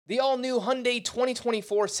The all-new Hyundai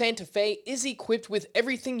 2024 Santa Fe is equipped with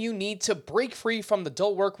everything you need to break free from the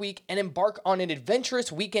dull work week and embark on an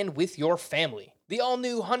adventurous weekend with your family. The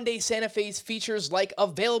all-new Hyundai Santa Fe's features like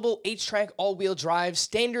available H-Track all-wheel drive,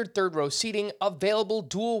 standard third-row seating, available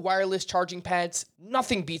dual wireless charging pads.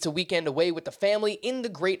 Nothing beats a weekend away with the family in the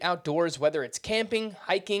great outdoors, whether it's camping,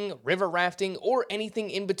 hiking, river rafting, or anything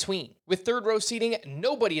in between. With third-row seating,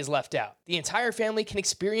 nobody is left out. The entire family can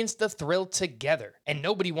experience the thrill together, and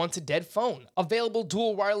nobody wants a dead phone. Available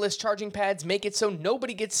dual wireless charging pads make it so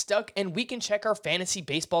nobody gets stuck, and we can check our fantasy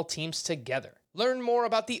baseball teams together. Learn more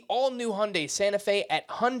about the all-new Hyundai Santa Fe at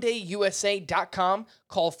HyundaiUSA.com.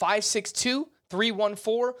 Call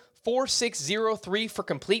 562-314-4603 for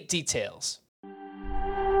complete details.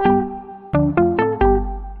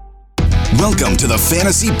 Welcome to the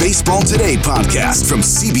Fantasy Baseball Today podcast from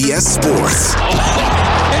CBS Sports.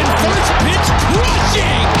 And first pitch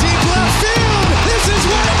crushing! Deep left field! This is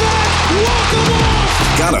Waiver! Walk 'em off!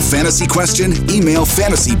 Got a fantasy question? Email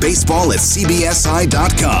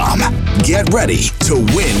fantasybaseball@cbsi.com. Get ready to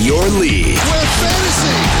win your league. Where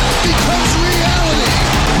fantasy becomes reality.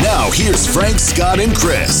 Now here's Frank, Scott, and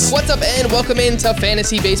Chris. What's up, and welcome into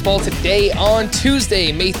Fantasy Baseball Today on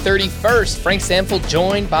Tuesday, May 31st. Frank Stanfield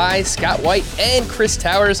joined by Scott White and Chris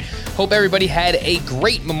Towers. Hope everybody had a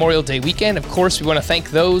great Memorial Day weekend. Of course, we want to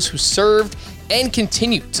thank those who served and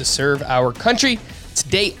continue to serve our country.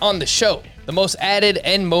 Today on the show, the most added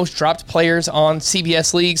and most dropped players on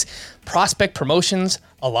CBS leagues, prospect promotions,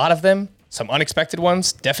 a lot of them, some unexpected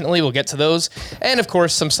ones, definitely we'll get to those, and of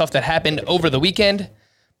course some stuff that happened over the weekend.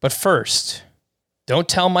 But first, don't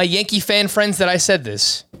tell my Yankee fan friends that I said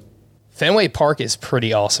this. Fenway Park is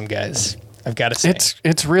pretty awesome, guys. I've got to say.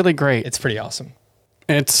 It's really great. It's pretty awesome.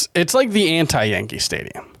 It's like the anti-Yankee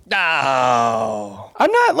Stadium. No.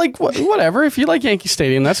 I'm not like, whatever. If you like Yankee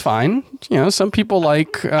Stadium, that's fine. You know, some people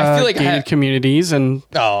like, I feel like gated communities and,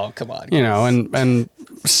 oh, come on. you know, and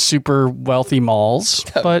super wealthy malls.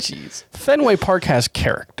 Oh, but geez. Fenway Park has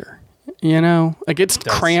character. You know, like it's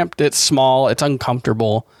cramped, it's small, it's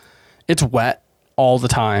uncomfortable, it's wet all the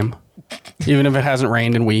time, even if it hasn't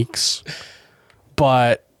rained in weeks.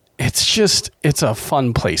 But it's a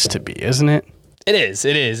fun place to be, isn't it? It is.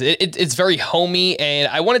 It's very homey, and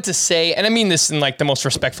I wanted to say, and I mean this in like the most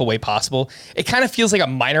respectful way possible, it kind of feels like a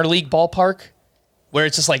minor league ballpark where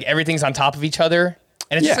it's just like everything's on top of each other,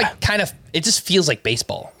 and it's just like it just feels like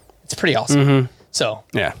baseball. It's pretty awesome. Mm-hmm. So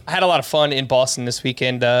yeah, I had a lot of fun in Boston this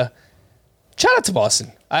weekend. Shout out to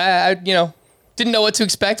Boston. I didn't know what to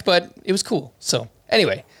expect, but it was cool. So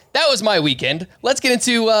anyway, that was my weekend. Let's get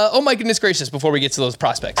into, oh my goodness gracious, before we get to those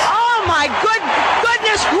prospects. Oh my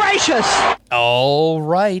goodness gracious. All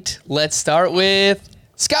right, let's start with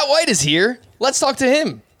Scott White is here. Let's talk to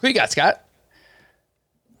him. Who you got, Scott?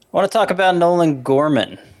 I want to talk about Nolan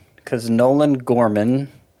Gorman, because Nolan Gorman,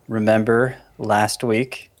 remember, last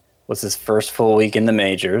week was his first full week in the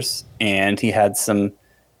majors, and he had some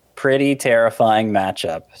pretty terrifying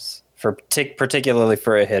matchups, particularly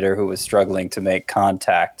for a hitter who was struggling to make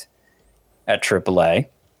contact at AAA.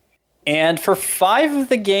 And for 5 of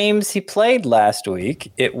the games he played last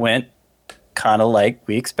week, it went kind of like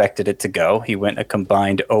we expected it to go. He went a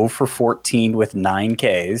combined 0 for 14 with 9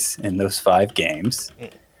 Ks in those 5 games.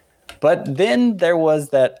 But then there was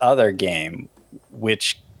that other game,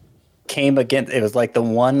 which came against, it was like the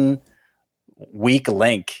one weak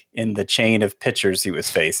link in the chain of pitchers he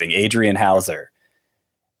was facing, Adrian Hauser.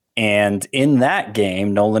 And in that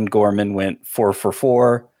game, Nolan Gorman went 4 for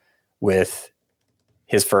 4 with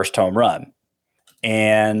his first home run.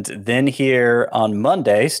 And then here on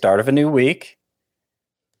Monday, start of a new week,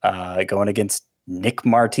 going against Nick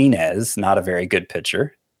Martinez, not a very good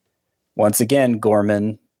pitcher. Once again,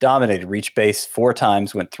 Gorman dominated, reached base 4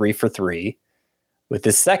 times, went 3 for 3 with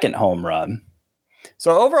his second home run.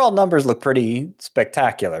 So overall numbers look pretty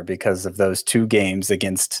spectacular because of those 2 games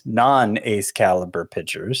against non-ace caliber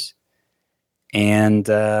pitchers. And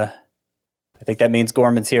I think that means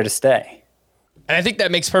Gorman's here to stay. And I think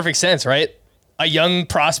that makes perfect sense, right? A young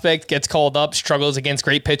prospect gets called up, struggles against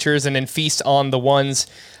great pitchers, and then feasts on the ones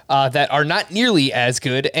that are not nearly as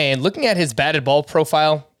good. And looking at his batted ball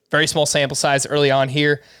profile, very small sample size early on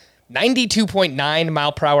here, 92.9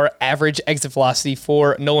 mile per hour average exit velocity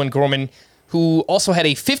for Nolan Gorman, who also had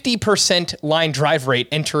a 50% line drive rate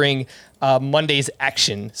entering Monday's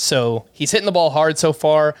action. So he's hitting the ball hard so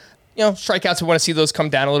far. You know, strikeouts, we want to see those come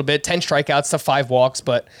down a little bit. 10 strikeouts to 5 walks.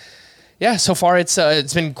 But yeah, so far it's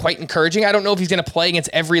been quite encouraging. I don't know if he's going to play against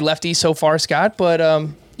every lefty so far, Scott, but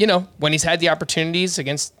you know, when he's had the opportunities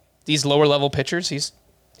against these lower level pitchers, he's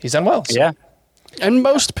done well. So. Yeah. And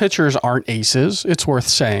most pitchers aren't aces. It's worth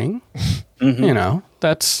saying. You know,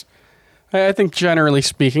 I think generally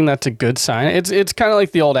speaking, that's a good sign. It's kind of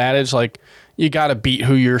like the old adage, like you got to beat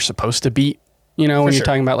who you're supposed to beat, you know, when you're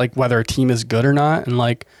talking about like whether a team is good or not. And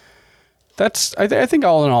like, I think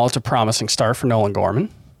all in all, it's a promising start for Nolan Gorman.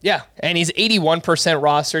 Yeah. And he's 81%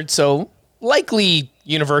 rostered. So likely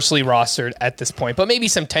universally rostered at this point, but maybe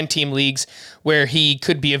some 10-team leagues where he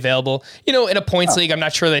could be available. You know, in a points league, I'm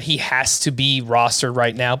not sure that he has to be rostered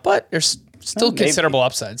right now, but there's still considerable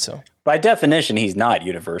upside. So by definition, he's not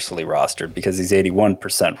universally rostered because he's 81%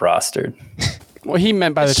 rostered. Well, he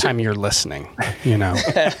meant by the time you're listening, you know.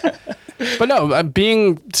 But no,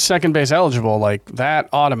 being second base eligible, like that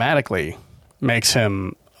automatically makes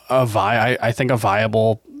him I think a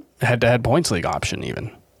viable head-to-head points league option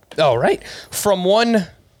even. All right. From one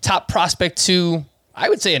top prospect to, I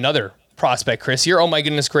would say, another prospect, Chris, your oh my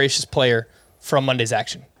goodness gracious player from Monday's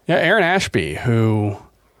action. Yeah, Aaron Ashby, who,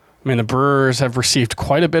 I mean, the Brewers have received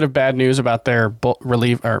quite a bit of bad news about their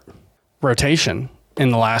rotation in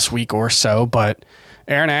the last week or so, but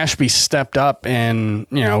Aaron Ashby stepped up in,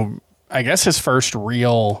 you know, I guess not his first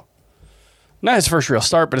real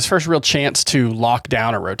start, but his first real chance to lock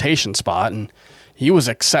down a rotation spot, and he was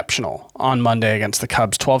exceptional on Monday against the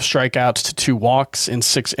Cubs. 12 strikeouts to 2 walks in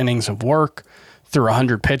 6 innings of work, threw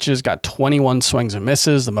 100 pitches, got 21 swings and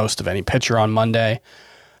misses, the most of any pitcher on Monday.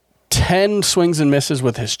 10 swings and misses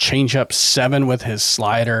with his changeup, 7 with his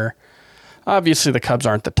slider. Obviously, the Cubs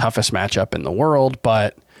aren't the toughest matchup in the world,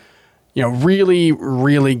 but you know, really,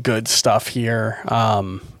 really good stuff here.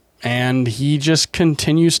 And he just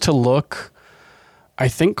continues to look, I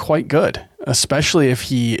think, quite good, especially if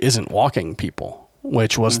he isn't walking people,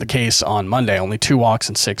 which was the case on Monday. Only 2 walks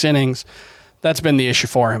in 6 innings. That's been the issue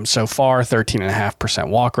for him so far, 13.5%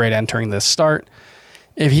 walk rate entering this start.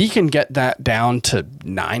 If he can get that down to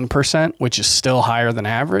 9%, which is still higher than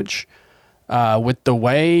average, with the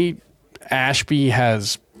way Ashby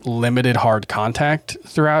has limited hard contact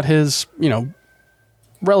throughout his, you know,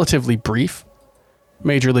 relatively brief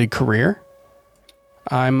major league career,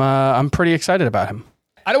 I'm pretty excited about him.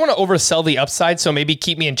 I don't want to oversell the upside, so maybe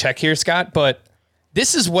keep me in check here, Scott, but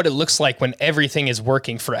this is what it looks like when everything is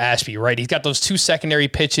working for Ashby, right? He's got those 2 secondary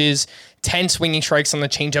pitches, 10 swinging strikes on the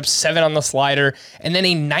changeup, 7 on the slider, and then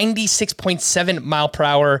a 96.7 mile per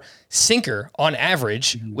hour sinker on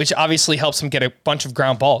average, which obviously helps him get a bunch of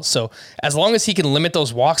ground balls. So as long as he can limit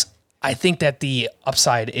those walks, I think that the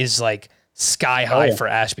upside is like sky high for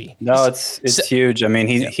Ashby. No, it's huge. I mean,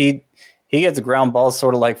 he gets ground balls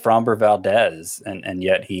sort of like Framber Valdez, and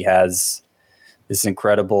yet he has this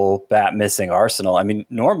incredible bat missing arsenal. I mean,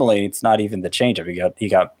 normally it's not even the changeup. He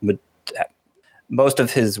got most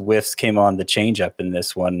of his whiffs came on the changeup. In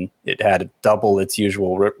this one, it had double its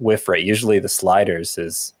usual whiff rate. Usually the sliders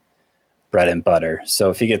is bread and butter. So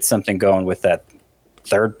if he gets something going with that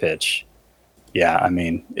third pitch, yeah, I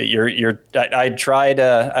mean, I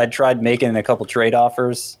tried making a couple trade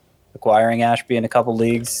offers, acquiring Ashby in a couple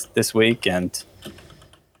leagues this week, and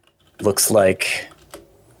looks like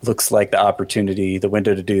the opportunity, the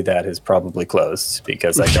window to do that is probably closed,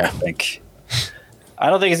 because I don't think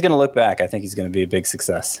he's going to look back. I think he's going to be a big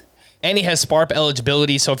success. And he has SPARP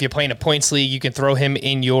eligibility, so if you're playing a points league, you can throw him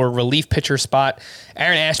in your relief pitcher spot.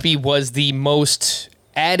 Aaron Ashby was the most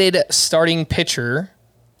added starting pitcher.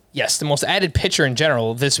 Yes, the most added pitcher in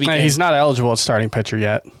general this weekend. He's not eligible as starting pitcher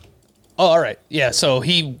yet. Oh, all right. Yeah, so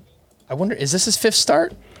I wonder, is this his 5th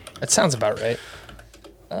start? That sounds about right.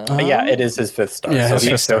 Yeah, it is his 5th start. Yeah,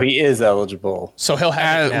 so he is eligible. So he'll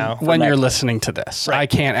have it now. When you're listening to this. Right. I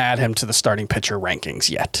can't add him to the starting pitcher rankings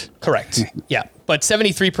yet. Correct. Yeah. But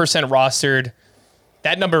 73% rostered.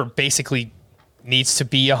 That number basically needs to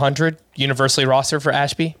be 100 universally rostered for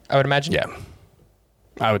Ashby, I would imagine. Yeah.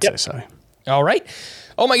 I would say so. All right.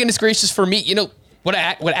 Oh my goodness gracious for me. You know, what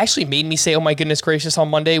actually made me say, oh my goodness gracious, on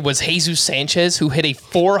Monday was Jesus Sanchez, who hit a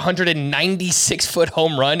 496-foot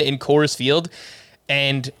home run in Coors Field.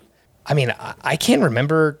 And I mean, I can't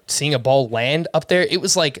remember seeing a ball land up there. It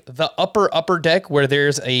was like the upper deck where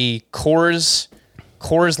there's a Coors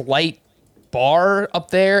Light bar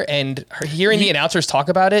up there, and hearing the announcers talk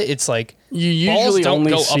about it, it's like you usually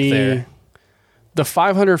only see the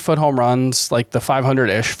 500-foot home runs, like the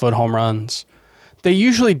 500-ish foot home runs. They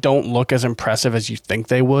usually don't look as impressive as you think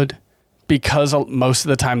they would, because most of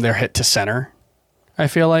the time they're hit to center, I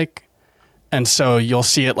feel like. And so you'll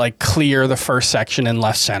see it like clear the first section in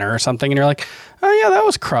left center or something, and you're like, oh yeah, that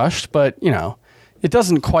was crushed, but you know, it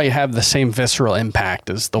doesn't quite have the same visceral impact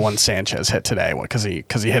as the one Sanchez hit today because he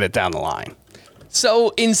hit it down the line. So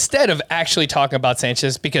instead of actually talking about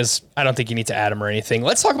Sanchez, because I don't think you need to add him or anything,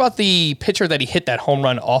 let's talk about the pitcher that he hit that home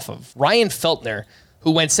run off of, Ryan Feltner,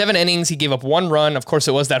 who went 7 innings. He gave up 1 run. Of course,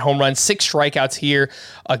 it was that home run, 6 strikeouts here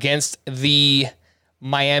against the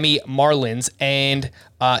Miami Marlins. And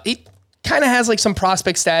it kind of has like some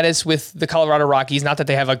prospect status with the Colorado Rockies. Not that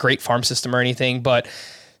they have a great farm system or anything, but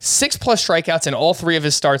 6+ strikeouts in all 3 of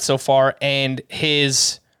his starts so far. And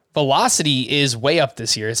his velocity is way up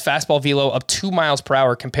this year. His fastball velo up 2 miles per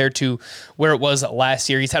hour compared to where it was last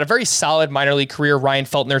year. He's had a very solid minor league career. Ryan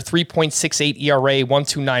Feltner, 3.68 ERA,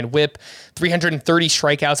 1.29 whip, 330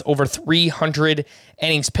 strikeouts, over 300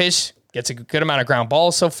 innings pitched. Gets a good amount of ground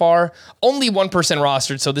balls so far. Only 1%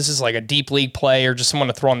 rostered, so this is like a deep league play or just someone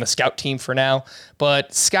to throw on the scout team for now.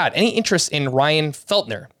 But Scott, any interest in Ryan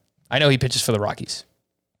Feltner? I know he pitches for the Rockies.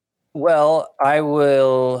 Well, I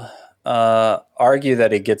will argue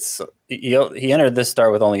that he entered this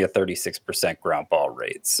start with only a 36% ground ball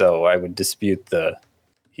rate. So I would dispute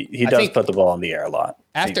he does put the ball in the air a lot.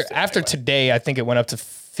 After today, I think it went up to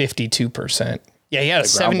 52%. Yeah, he had a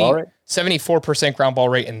 74% ground ball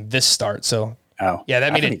rate in this start. So yeah,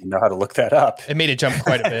 that made I don't even know how to look that up. It made it jump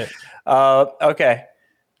quite a bit. Okay.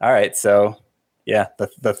 All right. So yeah,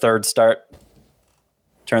 the third start,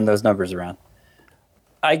 turn those numbers around.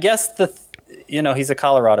 I guess he's a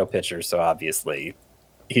Colorado pitcher, so obviously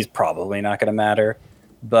he's probably not going to matter.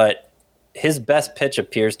 But his best pitch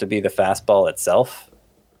appears to be the fastball itself,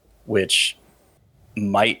 which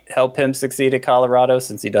might help him succeed at Colorado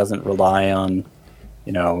since he doesn't rely on,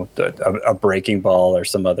 a breaking ball or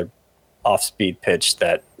some other off-speed pitch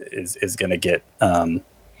that is going to get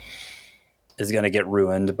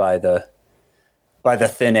ruined by the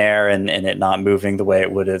thin air and it not moving the way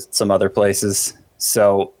it would at some other places.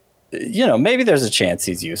 So, maybe there's a chance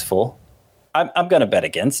he's useful. I'm going to bet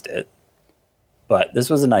against it. But this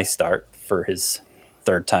was a nice start for his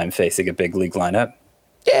third time facing a big league lineup.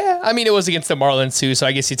 Yeah, I mean, it was against the Marlins too, so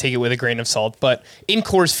I guess you take it with a grain of salt. But in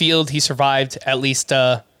Coors Field, he survived at least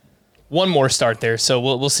one more start there. So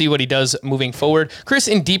we'll see what he does moving forward. Chris,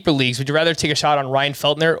 in deeper leagues, would you rather take a shot on Ryan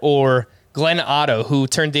Feltner or Glenn Otto, who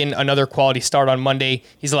turned in another quality start on Monday?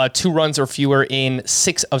 He's allowed 2 runs or fewer in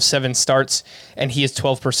 6 of 7 starts, and he is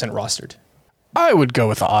 12% rostered. I would go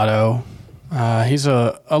with Otto. He's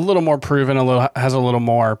a little more proven, has a little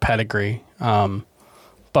more pedigree,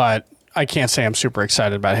 but I can't say I'm super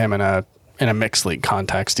excited about him in a mixed league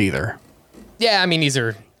context either. Yeah, I mean, these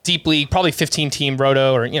are deep league, probably 15-team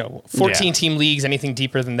roto or 14-team leagues, anything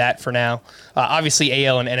deeper than that for now. Obviously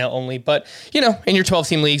AL and NL only, but in your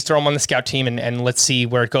 12-team leagues, throw him on the scout team and let's see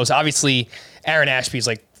where it goes. Obviously, Aaron Ashby is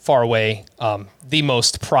like far away the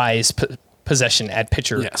most prized possession at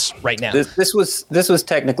pitcher right now. This was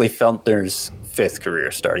technically Feltner's 5th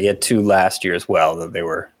career start. He had 2 last year as well, though they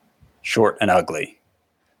were short and ugly.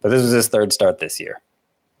 But this was his 3rd start this year.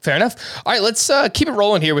 Fair enough. All right, let's keep it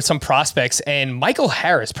rolling here with some prospects. And Michael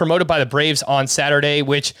Harris, promoted by the Braves on Saturday,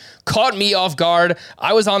 which caught me off guard.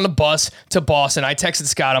 I was on the bus to Boston. I texted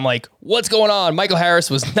Scott. I'm like, what's going on? Michael Harris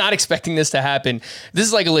was not expecting this to happen. This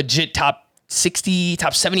is like a legit top 60,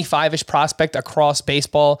 top 75-ish prospect across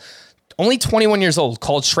baseball. Only 21 years old,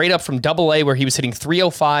 called straight up from Double-A, where he was hitting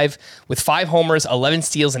 .305 with 5 homers, 11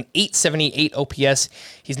 steals, and .878 OPS.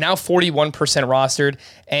 He's now 41% rostered,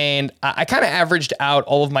 and I kind of averaged out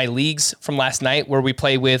all of my leagues from last night where we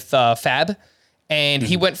play with Fab, and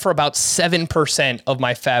he went for about 7% of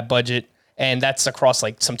my Fab budget, and that's across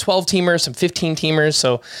like some 12-teamers, some 15-teamers.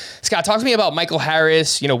 So, Scott, talk to me about Michael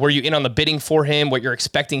Harris. Were you in on the bidding for him, what you're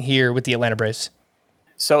expecting here with the Atlanta Braves?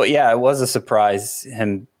 So, yeah, it was a surprise,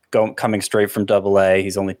 him coming straight from Double-A.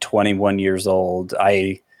 He's only 21 years old.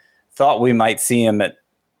 I thought we might see him at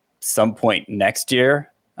some point next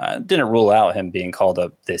year. Didn't rule out him being called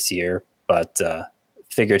up this year, but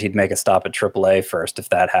figured he'd make a stop at Triple-A first if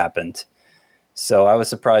that happened. So I was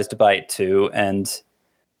surprised by it too. And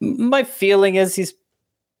my feeling is he's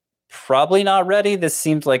probably not ready. This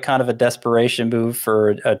seems like kind of a desperation move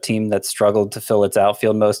for a team that struggled to fill its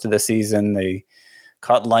outfield most of the season. They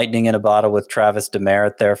caught lightning in a bottle with Travis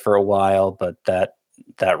Demerit there for a while, but that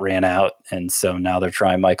ran out. And so now they're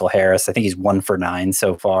trying Michael Harris. I think he's 1 for 9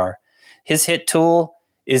 so far. His hit tool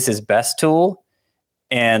is his best tool.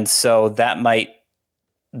 And so that might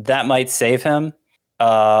save him.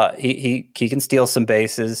 He can steal some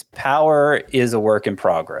bases. Power is a work in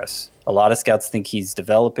progress. A lot of scouts think he's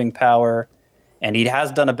developing power, and he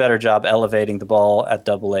has done a better job elevating the ball at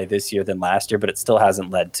Double-A this year than last year, but it still hasn't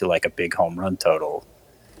led to like a big home run total.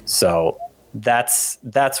 So that's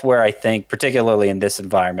where I think, particularly in this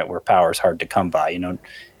environment where power is hard to come by,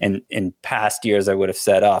 in past years, I would have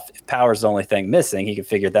said, if power's the only thing missing, he could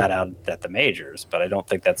figure that out at the majors, but I don't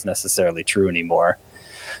think that's necessarily true anymore.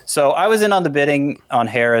 So I was in on the bidding on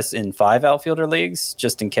Harris in 5 outfielder leagues,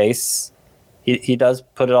 just in case he does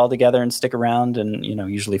put it all together and stick around. And,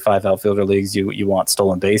 usually 5 outfielder leagues, you want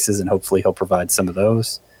stolen bases, and hopefully he'll provide some of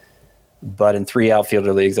those. But in 3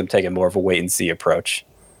 outfielder leagues, I'm taking more of a wait and see approach.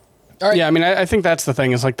 All right. Yeah, I mean, I think that's the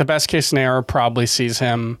thing is like the best case scenario probably sees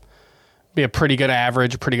him be a pretty good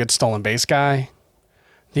average, pretty good stolen base guy.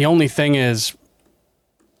 The only thing is,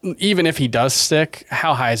 even if he does stick,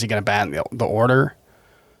 how high is he going to bat in the order?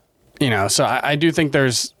 So I do think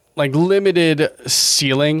there's like limited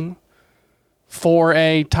ceiling for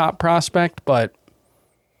a top prospect, but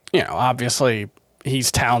obviously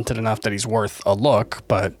he's talented enough that he's worth a look.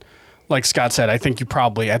 But like Scott said, I think you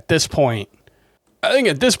probably at this point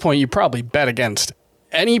you probably bet against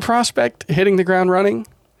any prospect hitting the ground running,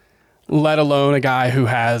 let alone a guy who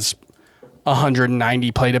has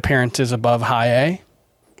 190 plate appearances above high A.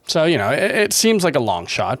 So, it seems like a long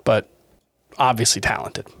shot, but obviously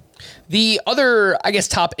talented. The other, I guess,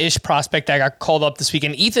 top-ish prospect that got called up this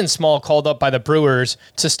weekend, Ethan Small, called up by the Brewers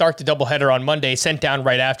to start the doubleheader on Monday, sent down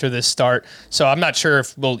right after this start. So I'm not sure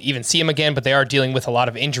if we'll even see him again, but they are dealing with a lot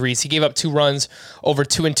of injuries. He gave up 2 runs over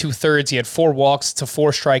 2 2/3. He had 4 walks to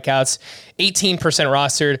 4 strikeouts, 18%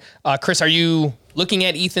 rostered. Chris, are you looking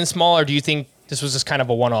at Ethan Small, or do you think this was just kind of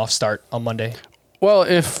a one-off start on Monday? Well,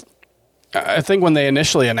 I think when they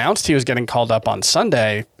initially announced he was getting called up on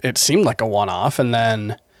Sunday, it seemed like a one-off, and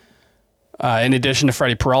then in addition to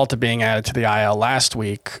Freddie Peralta being added to the IL last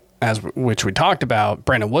week, which we talked about,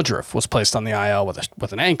 Brandon Woodruff was placed on the IL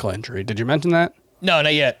with an ankle injury. Did you mention that? No,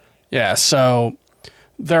 not yet. Yeah, so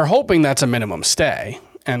they're hoping that's a minimum stay,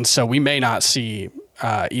 and so we may not see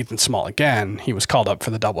Ethan Small again. He was called up for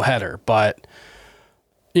the doubleheader, but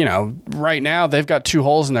right now they've got 2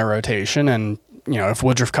 holes in their rotation, and if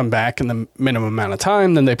Woodruff come back in the minimum amount of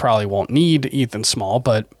time, then they probably won't need Ethan Small,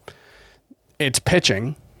 but it's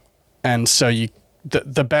pitching. And so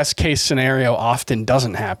the best case scenario often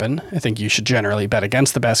doesn't happen. I think you should generally bet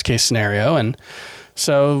against the best case scenario. And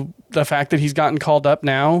so the fact that he's gotten called up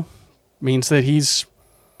now means that he's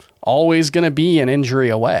always going to be an injury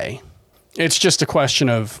away. It's just a question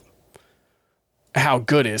of how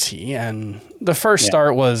good is he? And the first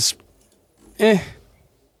start was a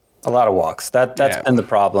lot of walks. That's been the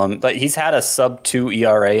problem. But he's had a sub-2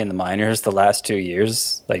 ERA in the minors the last 2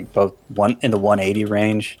 years, like both in the 180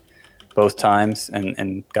 range. Both times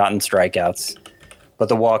and gotten strikeouts. But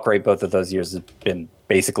the walk rate both of those years has been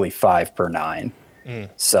basically 5 per 9.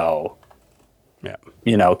 So,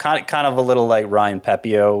 kind of a little like Ryan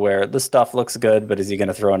Pepio where the stuff looks good, but is he going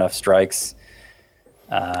to throw enough strikes?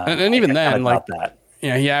 And even then,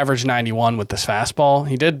 he averaged 91 with this fastball.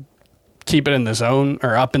 He did keep it in the zone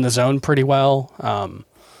or up in the zone pretty well,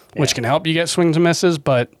 which can help you get swings and misses.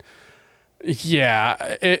 But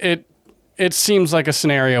it seems like a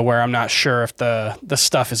scenario where I'm not sure if the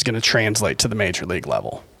stuff is going to translate to the major league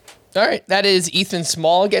level. All right, that is Ethan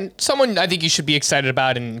Small. Again, someone I think you should be excited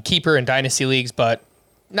about in keeper and dynasty leagues, but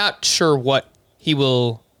not sure what he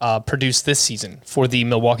will produce this season for the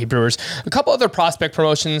Milwaukee Brewers. A couple other prospect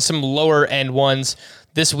promotions, some lower end ones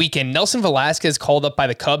this weekend. Nelson Velasquez called up by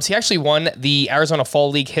the Cubs. He actually won the Arizona Fall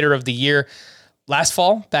League Hitter of the Year last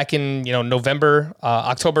fall, back in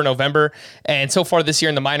October, November. And so far this year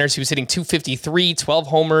in the minors, he was hitting .253, 12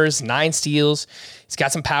 homers, 9 steals. He's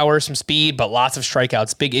got some power, some speed, but lots of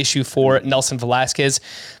strikeouts. Big issue for Nelson Velasquez.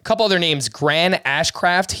 A couple other names. Gran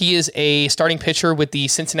Ashcraft. He is a starting pitcher with the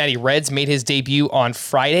Cincinnati Reds, made his debut on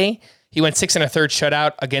Friday. He went 6 1/3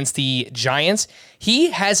 shutout against the Giants. He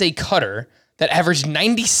has a cutter that averaged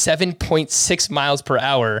 97.6 miles per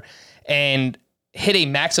hour and hit a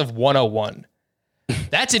max of 101.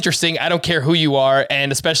 That's interesting. I don't care who you are,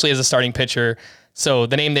 and especially as a starting pitcher. So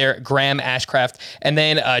the name there, Graham Ashcraft. And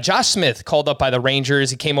then Josh Smith called up by the Rangers.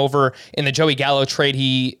 He came over in the Joey Gallo trade.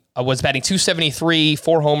 He was batting .273,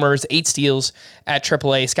 4 homers, 8 steals at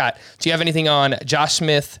AAA. Scott, do you have anything on Josh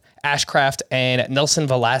Smith, Ashcraft, and Nelson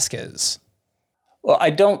Velasquez? Well, I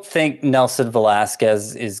don't think Nelson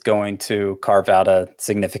Velasquez is going to carve out a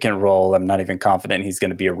significant role. I'm not even confident he's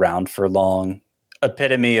going to be around for long.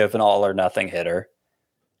 Epitome of an all or nothing hitter.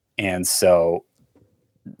 And so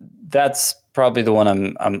that's probably the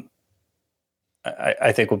one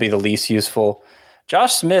I think will be the least useful.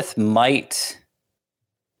 Josh Smith might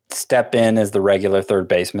step in as the regular third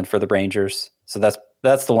baseman for the Rangers. So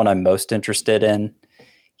that's the one I'm most interested in.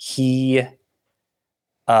 He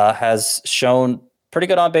has shown pretty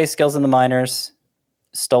good on-base skills in the minors.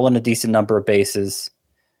 stolen a decent number of bases.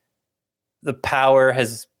 The power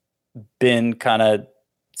has been kind of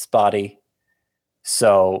spotty.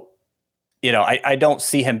 So, I don't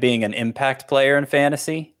see him being an impact player in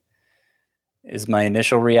fantasy, is my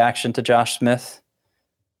initial reaction to Josh Smith.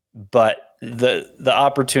 But the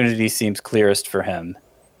opportunity seems clearest for him.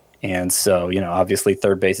 And so, obviously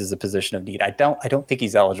third base is a position of need. I don't think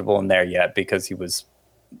he's eligible in there yet because he's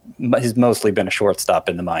mostly been a shortstop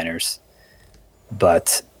in the minors.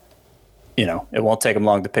 But, it won't take him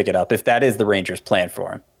long to pick it up if that is the Rangers' plan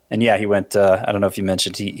for him. And yeah, he went, I don't know if you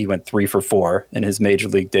mentioned, he went 3 for 4 in his major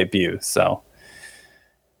league debut. So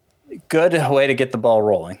good way to get the ball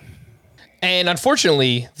rolling. And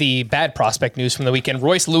unfortunately, the bad prospect news from the weekend,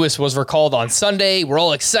 Royce Lewis was recalled on Sunday. We're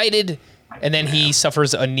all excited. And then he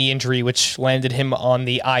suffers a knee injury, which landed him on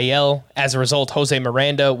the IL. As a result, Jose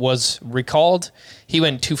Miranda was recalled. He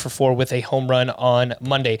went 2 for 4 with a home run on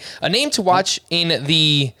Monday. A name to watch in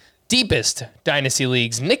the deepest dynasty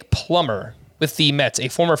leagues, Nick Plummer with the Mets, a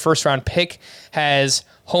former first-round pick, has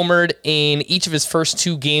homered in each of his first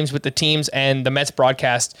 2 games with the teams, and the Mets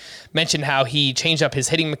broadcast mentioned how he changed up his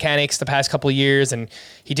hitting mechanics the past couple of years, and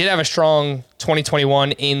he did have a strong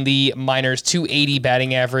 2021 in the minors, 280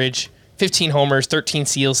 batting average, 15 homers, 13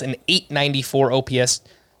 steals, and 894 OPS.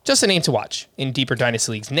 Just a name to watch in deeper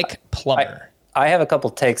dynasty leagues. Nick Plummer. I have a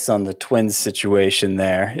couple takes on the Twins situation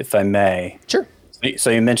there, if I may. Sure.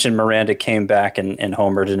 So you mentioned Miranda came back and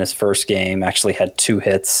homered in his first game, actually had 2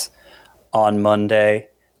 hits on Monday.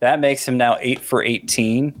 That makes him now 8 for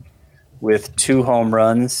 18 with 2 home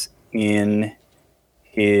runs in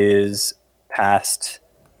his past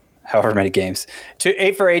however many games.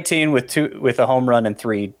 8 for 18 with a home run and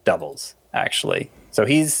 3 doubles, actually. So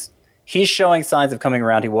he's showing signs of coming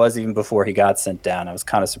around. He was even before he got sent down. I was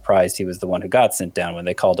kind of surprised he was the one who got sent down when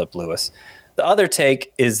they called up Lewis. The other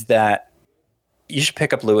take is that you should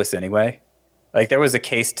pick up Lewis anyway. Like, there was a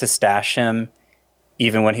case to stash him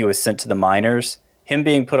even when he was sent to the minors. Him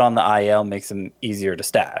being put on the IL makes him easier to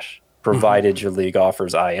stash, provided your league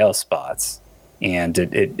offers IL spots. And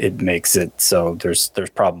it makes it so there's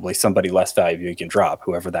probably somebody less valuable you can drop.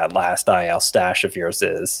 Whoever that last IL stash of yours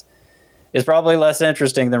is probably less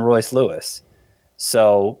interesting than Royce Lewis.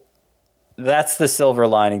 So that's the silver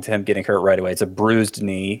lining to him getting hurt right away. It's a bruised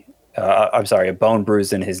knee. A bone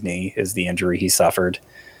bruise in his knee is the injury he suffered,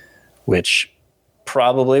 which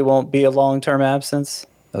probably won't be a long-term absence,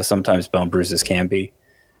 though sometimes bone bruises can be.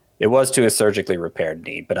 It was to a surgically repaired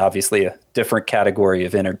knee, but obviously a different category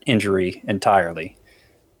of injury entirely.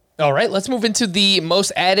 All right, let's move into the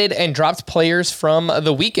most added and dropped players from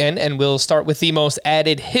the weekend, and we'll start with the most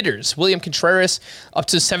added hitters. William Contreras up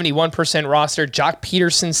to 71% roster, Jock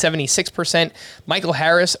Peterson 76%, Michael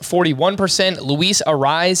Harris 41%, Luis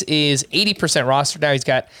Arraez is 80% roster. Now he's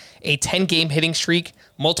got a 10-game hitting streak,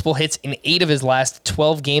 multiple hits in 8 of his last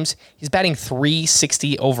 12 games. He's batting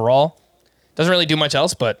 .360 overall. Doesn't really do much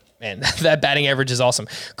else, but man, that batting average is awesome.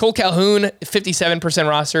 Cole Calhoun, 57%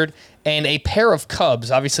 rostered, and a pair of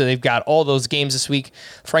Cubs. Obviously, they've got all those games this week.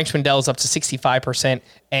 Frank Schwindel is up to 65%,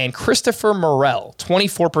 and Christopher Morel,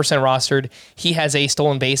 24% rostered. He has a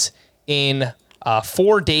stolen base in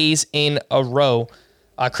 4 days in a row.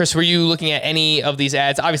 Chris, were you looking at any of these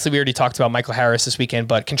ads? Obviously, we already talked about Michael Harris this weekend,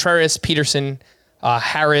 but Contreras, Peterson,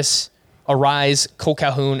 Harris, Arraez, Cole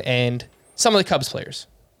Calhoun, and some of the Cubs players.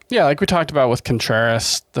 Yeah, like we talked about with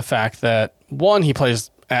Contreras, the fact that, one, he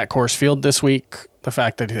plays at Coors Field this week, the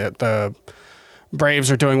fact that the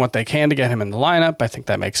Braves are doing what they can to get him in the lineup, I think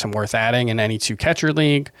that makes him worth adding in any 2-catcher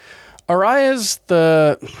league. Arraez,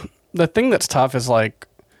 the thing that's tough is, like,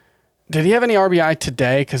 did he have any RBI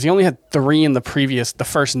today? Because he only had 3 in the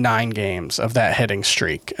first 9 games of that hitting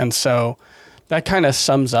streak. And so that kind of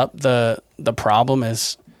sums up the problem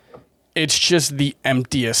is it's just the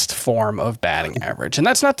emptiest form of batting average. And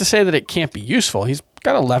that's not to say that it can't be useful. He's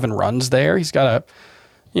got 11 runs there. He's got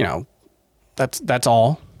that's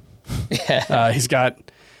all. He's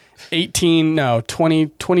got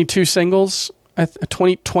 22 singles,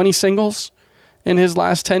 20 singles in his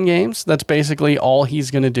last 10 games. That's basically all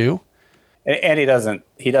he's going to do. And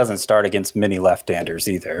he doesn't start against many left-handers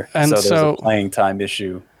either. And so there's a playing time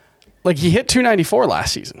issue. Like, he hit 294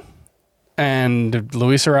 last season. And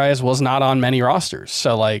Luis Arraez was not on many rosters.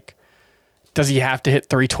 So, like, does he have to hit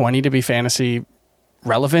 320 to be fantasy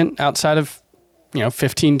relevant outside of,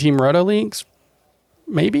 15-team roto leagues?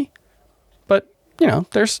 Maybe. But,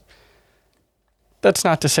 that's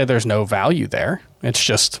not to say there's no value there. It's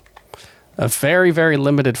just a very, very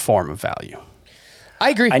limited form of value. I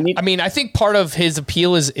agree. I think part of his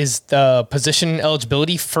appeal is the position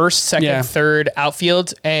eligibility, first, second, third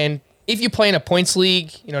outfield. And if you play in a points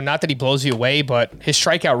league, not that he blows you away, but his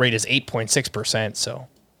strikeout rate is 8.6%. So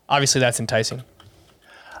obviously that's enticing.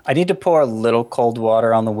 I need to pour a little cold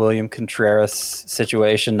water on the William Contreras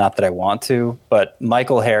situation. Not that I want to, but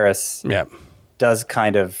Michael Harris does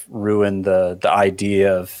kind of ruin the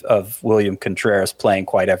idea of William Contreras playing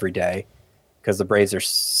quite every day, because the Braves are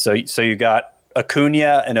so you got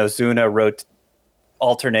Acuna and Ozuna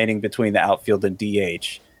alternating between the outfield and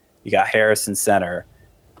DH. You got Harris in center.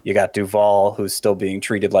 You got Duvall, who's still being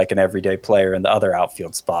treated like an everyday player in the other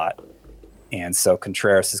outfield spot. And so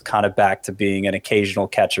Contreras is kind of back to being an occasional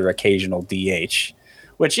catcher, occasional DH,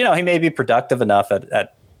 which, he may be productive enough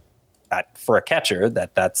at for a catcher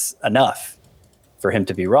that's enough for him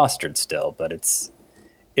to be rostered still. But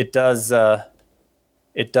it does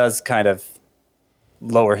kind of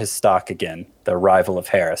lower his stock again, the arrival of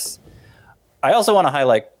Harris. I also want to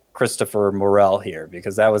highlight Christopher Morel here,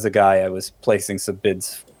 because that was a guy I was placing some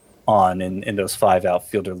bids on in those 5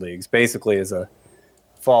 outfielder leagues, basically as a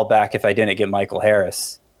fallback if I didn't get Michael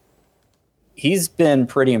Harris. He's been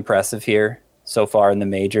pretty impressive here so far in the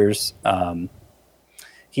majors.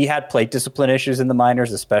 He had plate discipline issues in the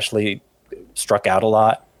minors, especially struck out a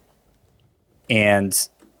lot. And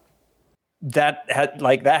that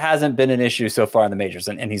hasn't been an issue so far in the majors.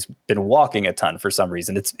 And he's been walking a ton for some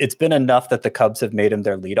reason. It's been enough that the Cubs have made him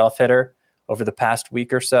their leadoff hitter over the past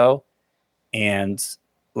week or so. And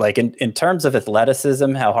in terms of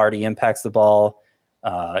athleticism, how hard he impacts the ball,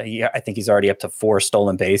 I think he's already up to 4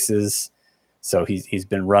 stolen bases. So he's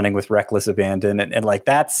been running with reckless abandon, and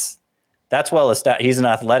that's well established. He's an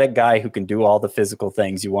athletic guy who can do all the physical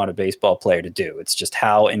things you want a baseball player to do. It's just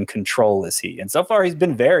how in control is he? And so far he's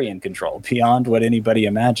been very in control, beyond what anybody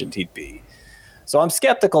imagined he'd be. So I'm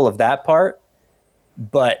skeptical of that part,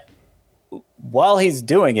 but while he's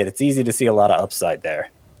doing it, it's easy to see a lot of upside there.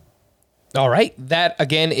 All right. That,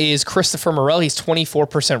 again, is Christopher Morel. He's 24%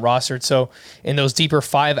 rostered. So in those deeper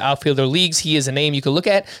 5 outfielder leagues, he is a name you can look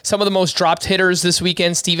at. Some of the most dropped hitters this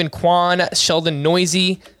weekend: Steven Kwan, Sheldon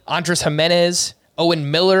Noisy, Andres Jimenez, Owen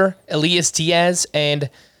Miller, Elias Diaz, and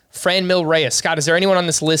Franmil Reyes. Scott, is there anyone on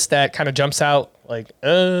this list that kind of jumps out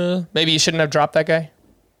maybe you shouldn't have dropped that guy?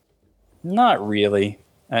 Not really.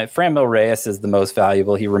 Franmil Reyes is the most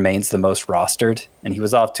valuable. He remains the most rostered, and he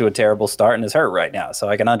was off to a terrible start and is hurt right now. So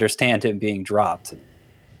I can understand him being dropped.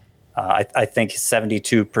 I think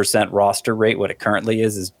 72% roster rate, what it currently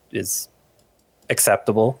is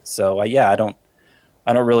acceptable. So I don't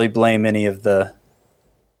really blame I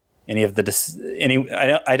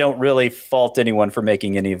don't really fault anyone for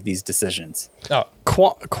making any of these decisions. Oh,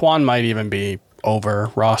 Quan might even be over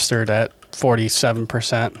rostered at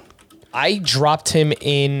 47%. I dropped him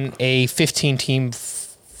in a 15-team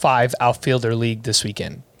 5 outfielder league this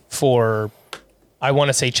weekend for, I want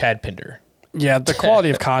to say, Chad Pinder. Yeah, the quality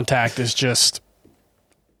of contact is just,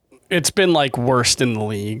 it's been worst in the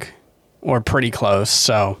league, or pretty close.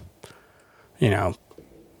 So,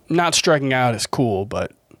 not striking out is cool,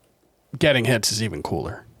 but getting hits is even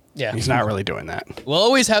cooler. Yeah. He's not really doing that. We'll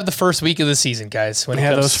always have the first week of the season, guys.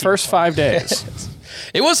 Those first 5 days.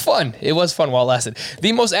 It was fun. It was fun while it lasted.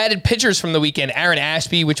 The most added pitchers from the weekend: Aaron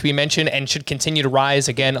Ashby, which we mentioned and should continue to rise.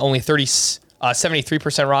 Again, only 73%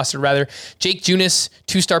 rostered, rather. Jake Junis,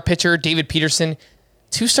 2-star pitcher. David Peterson,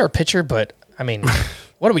 2-star pitcher, but,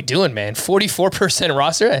 what are we doing, man? 44%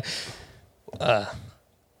 roster? I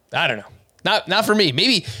don't know. Not for me.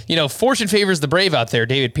 Maybe, fortune favors the brave out there,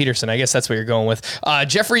 David Peterson. I guess that's what you're going with.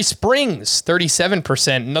 Jeffrey Springs,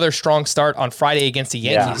 37%. Another strong start on Friday against the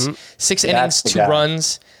Yankees. Yeah. 6 innings, 2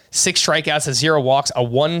 runs, 6 strikeouts, and 0 walks, a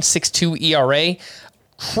 1.62 ERA.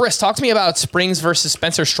 Chris, talk to me about Springs versus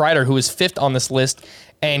Spencer Strider, who is 5th on this list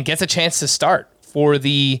and gets a chance to start for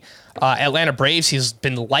the Atlanta Braves. He's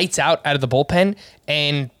been lights out of the bullpen,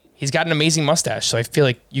 and he's got an amazing mustache, so I feel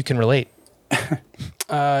like you can relate.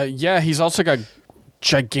 Yeah, he's also got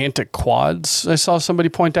gigantic quads. I saw somebody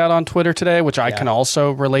point out on Twitter today, which I can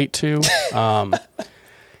also relate to.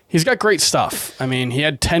 He's got great stuff. He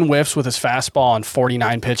had 10 whiffs with his fastball on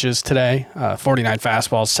 49 pitches today. 49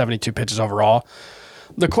 fastballs, 72 pitches overall.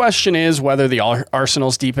 The question is whether the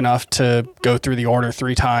arsenal's deep enough to go through the order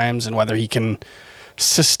 3 times, and whether he can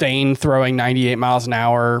sustain throwing 98 miles an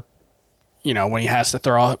hour, when he has to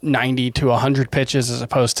throw 90 to 100 pitches as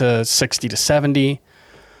opposed to 60 to 70.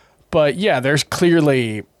 But yeah, there's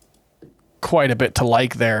clearly quite a bit to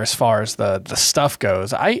like there as far as the stuff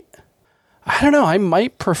goes. I don't know. I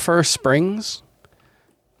might prefer Springs,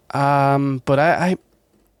 but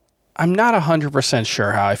I'm not 100%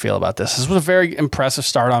 sure how I feel about this. This was a very impressive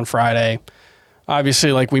start on Friday.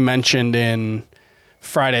 Obviously, like we mentioned in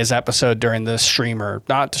Friday's episode during the stream, or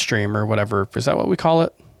not the stream, or whatever. Is that what we call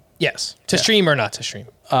it? Yes. To stream or not to stream.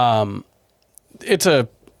 It's a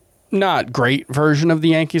not great version of the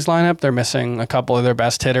Yankees lineup. They're missing a couple of their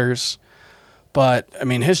best hitters. But, I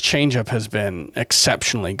mean, his changeup has been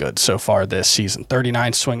exceptionally good so far this season.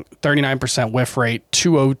 39% whiff rate,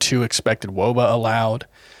 202 expected WOBA allowed.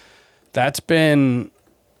 That's been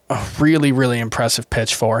a really, really impressive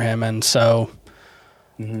pitch for him. And so,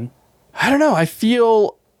 I don't know. I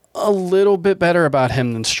feel a little bit better about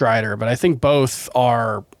him than Strider, but I think both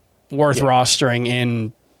are worth rostering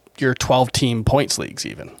in your 12-team points leagues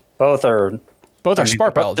even. Both are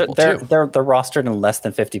SPARP eligible, they're too. rostered in less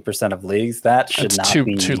than 50% of leagues. That should not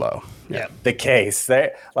be too low. Yeah. The case.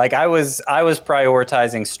 I was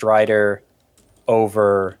prioritizing Strider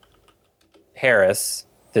over Harris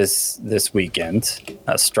this weekend.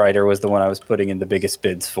 Strider was the one I was putting in the biggest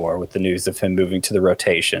bids for with the news of him moving to the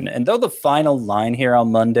rotation. And though the final line here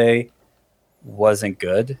on Monday wasn't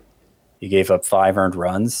good, he gave up 5 earned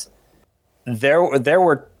runs. There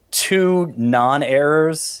were 2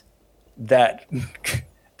 non-errors that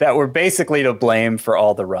were basically to blame for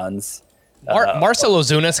all the runs. Marcell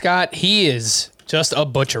Ozuna, Scott, he is just a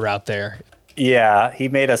butcher out there. Yeah, he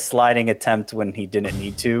made a sliding attempt when he didn't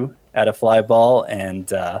need to at a fly ball, and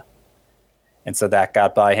so that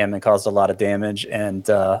got by him and caused a lot of damage. And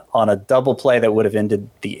on a double play that would have ended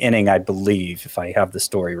the inning, I believe, if I have the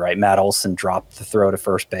story right, Matt Olson dropped the throw to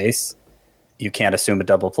first base. You can't assume a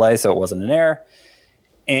double play, so it wasn't an error.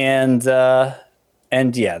 And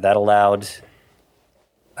yeah, that allowed.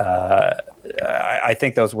 I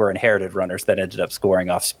think those were inherited runners that ended up scoring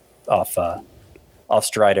off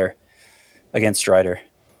Strider against Strider.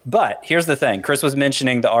 But here's the thing: Chris was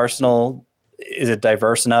mentioning the Arsenal. Is it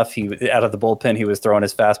diverse enough? Out of the bullpen, he was throwing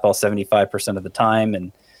his fastball 75% of the time,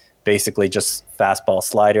 and basically just fastball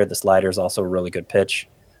slider. The slider is also a really good pitch,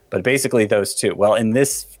 but basically those two. Well, in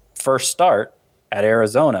this first start at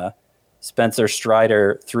Arizona, Spencer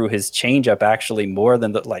Strider threw his changeup actually more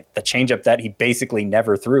than the changeup that he basically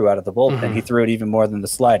never threw out of the bullpen. Mm-hmm. He threw it even more than the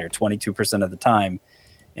slider, 22% of the time,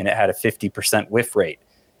 and it had a 50% whiff rate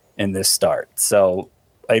in this start. So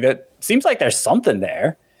it seems like there's something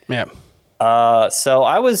there. Yeah. So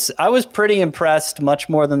I was pretty impressed, much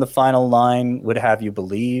more than the final line would have you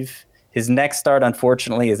believe. His next start,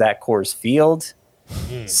 unfortunately, is at Coors Field.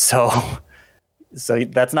 So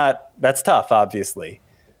that's tough, obviously.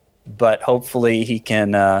 But hopefully he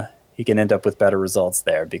can end up with better results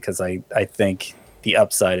there, because I think the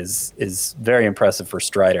upside is very impressive for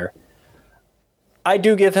Strider. I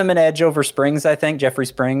do give him an edge over Springs, I think, Jeffrey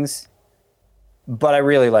Springs. But I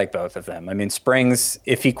really like both of them. I mean, Springs,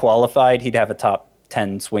 if he qualified, he'd have a top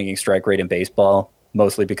 10 swinging strike rate in baseball,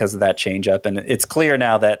 mostly because of that changeup. And it's clear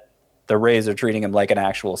now that the Rays are treating him like an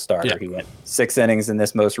actual starter. Yeah. He went 6 innings in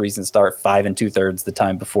this most recent start, 5 2/3 the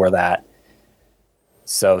time before that.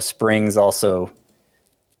 So Springs also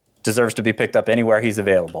deserves to be picked up anywhere he's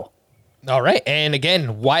available. All right. And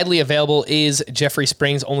again, widely available is Jeffrey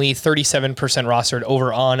Springs, only 37% rostered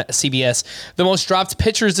over on CBS. The most dropped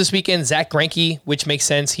pitchers this weekend, Zach Greinke, which makes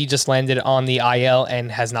sense. He just landed on the IL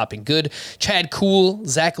and has not been good. Chad Kuhl,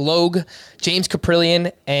 Zach Logue, James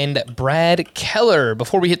Caprillion, and Brad Keller.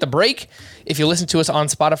 Before we hit the break, if you listen to us on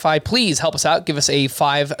Spotify, please help us out. Give us a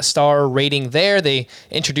 5-star rating there. They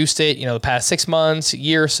introduced it, the past 6 months,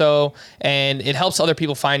 year or so, and it helps other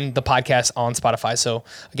people find the podcast on Spotify. So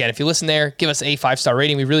again, if you listen there, give us a 5-star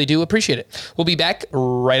rating. We really do appreciate it. We'll be back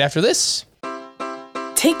right after this.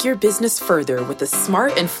 Take your business further with the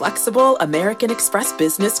smart and flexible American Express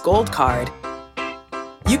Business Gold Card.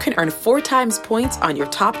 You can earn 4 times points on your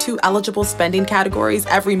top 2 eligible spending categories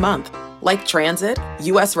every month, like transit,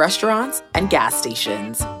 U.S. restaurants, and gas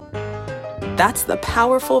stations. That's the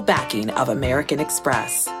powerful backing of American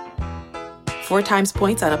Express. 4 times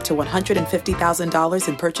points on up to $150,000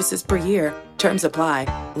 in purchases per year. Terms apply.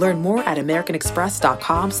 Learn more at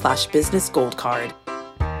americanexpress.com/businessgoldcard.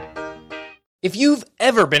 If you've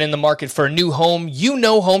ever been in the market for a new home, you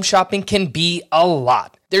know home shopping can be a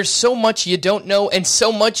lot. There's so much you don't know and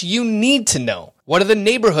so much you need to know. What are the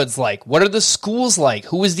neighborhoods like? What are the schools like?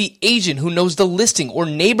 Who is the agent who knows the listing or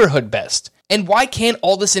neighborhood best? And why can't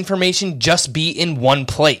all this information just be in one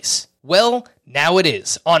place? Well, now it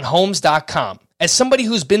is on Homes.com. As somebody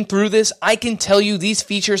who's been through this, I can tell you these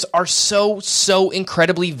features are so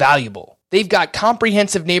incredibly valuable. They've got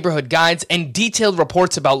comprehensive neighborhood guides and detailed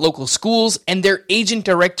reports about local schools, and their agent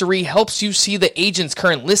directory helps you see the agent's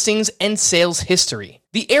current listings and sales history.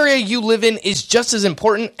 The area you live in is just as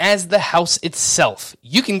important as the house itself.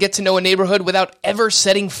 You can get to know a neighborhood without ever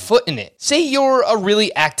setting foot in it. Say you're a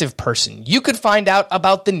really active person. You could find out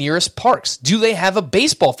about the nearest parks. Do they have a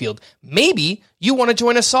baseball field? Maybe you want to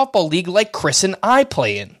join a softball league like Chris and I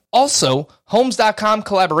play in. Also, Homes.com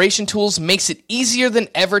collaboration tools makes it easier than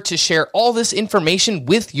ever to share all this information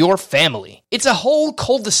with your family. It's a whole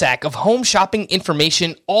cul-de-sac of home shopping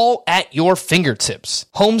information all at your fingertips.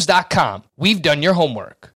 Homes.com. We've done your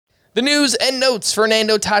homework. The news and notes: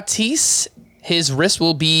 Fernando Tatis. His wrist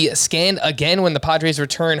will be scanned again when the Padres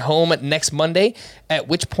return home next Monday, at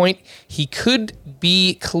which point he could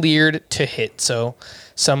be cleared to hit. So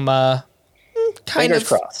some Fingers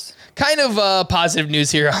crossed. Kind of positive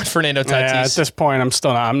news here on Fernando Tatis. Yeah, at this point,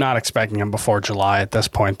 I'm not expecting him before July at this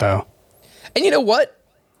point, though. And you know what?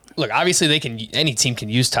 Look, obviously any team can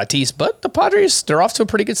use Tatis, but the Padres, they're off to a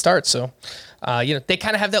pretty good start. So, they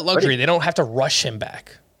kind of have that luxury. They don't have to rush him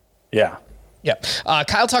back. Yeah. Yeah.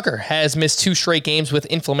 Kyle Tucker has missed 2 straight games with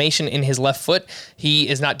inflammation in his left foot. He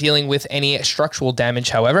is not dealing with any structural damage,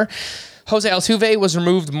 however. Jose Altuve was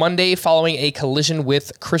removed Monday following a collision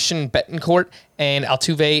with Christian Betancourt, and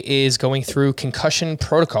Altuve is going through concussion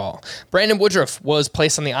protocol. Brandon Woodruff was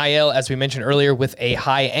placed on the IL, as we mentioned earlier, with a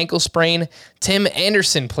high ankle sprain. Tim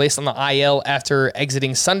Anderson placed on the IL after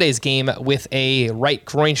exiting Sunday's game with a right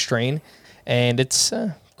groin strain, and it's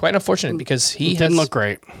quite unfortunate because he didn't look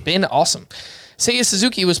great. Been awesome. Seiya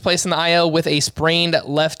Suzuki was placed on the IL with a sprained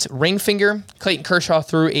left ring finger. Clayton Kershaw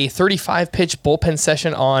threw a 35-pitch bullpen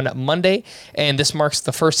session on Monday, and this marks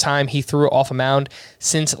the first time he threw off a mound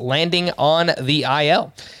since landing on the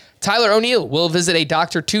IL. Tyler O'Neill will visit a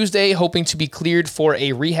doctor Tuesday, hoping to be cleared for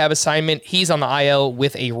a rehab assignment. He's on the IL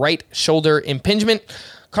with a right shoulder impingement.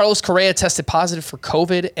 Carlos Correa tested positive for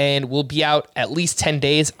COVID and will be out at least 10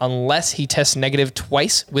 days unless he tests negative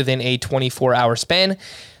twice within a 24-hour span.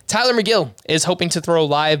 Tyler McGill is hoping to throw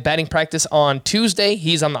live batting practice on Tuesday.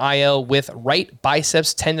 He's on the IL with right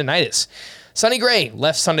biceps tendonitis. Sonny Gray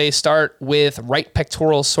left Sunday's start with right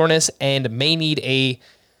pectoral soreness and may need a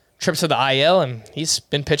trip to the IL, and he's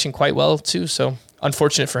been pitching quite well too, so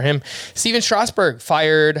unfortunate for him. Steven Strasburg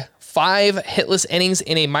fired 5 hitless innings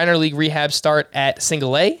in a minor league rehab start at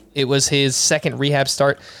Single A. It was his second rehab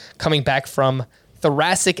start coming back from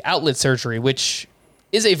thoracic outlet surgery, which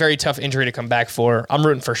is a very tough injury to come back for. I'm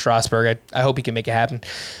rooting for Strasburg. I hope he can make it happen.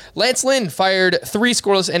 Lance Lynn fired 3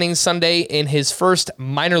 scoreless innings Sunday in his first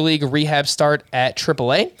minor league rehab start at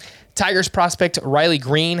AAA. Tigers prospect Riley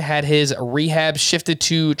Green had his rehab shifted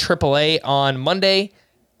to AAA on Monday,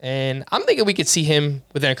 and I'm thinking we could see him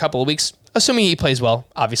within a couple of weeks, assuming he plays well,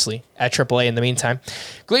 obviously, at AAA in the meantime.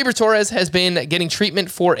 Gleyber Torres has been getting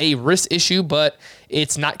treatment for a wrist issue, but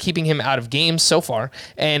it's not keeping him out of games so far,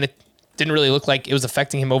 and it didn't really look like it was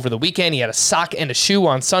affecting him over the weekend. He had a sock and a shoe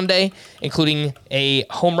on Sunday, including a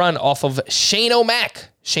home run off of Shane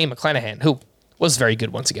McClanahan, who was very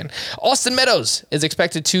good once again. Austin Meadows is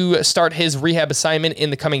expected to start his rehab assignment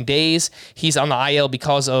in the coming days. He's on the IL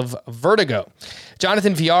because of vertigo.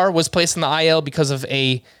 Jonathan Villar was placed on the IL because of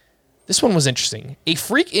this one was interesting, a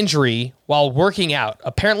freak injury while working out.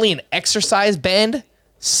 Apparently an exercise band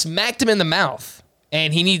smacked him in the mouth,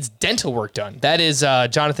 and he needs dental work done. That is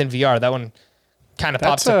Jonathan Villar. That one kind of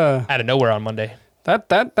pops up out of nowhere on Monday.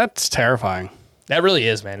 That's terrifying. That really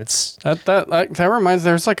is, man. It's that reminds.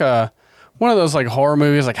 There's like one of those like horror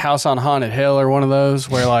movies, like House on Haunted Hill, or one of those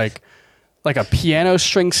where like a piano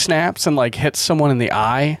string snaps and like hits someone in the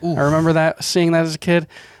eye. Ooh. I remember seeing that as a kid. It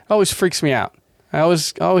always freaks me out. I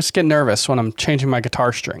always get nervous when I'm changing my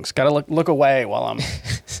guitar strings. Got to look away while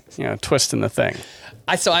I'm twisting the thing.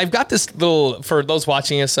 So I've got this little, for those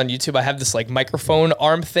watching us on YouTube, I have this like microphone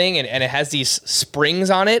arm thing, and it has these springs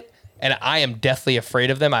on it, and I am deathly afraid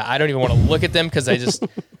of them. I don't even want to look at them because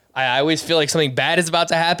I always feel like something bad is about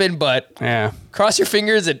to happen, but yeah, cross your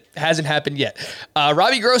fingers, it hasn't happened yet.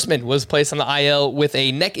 Robbie Grossman was placed on the IL with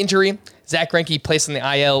a neck injury. Zach Greinke placed on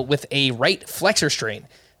the IL with a right flexor strain.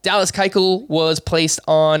 Dallas Keuchel was placed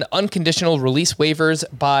on unconditional release waivers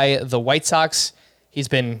by the White Sox. He's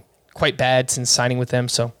been quite bad since signing with them,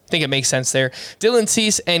 so I think it makes sense there. Dylan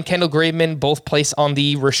Cease and Kendall Graveman both placed on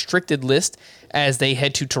the restricted list as they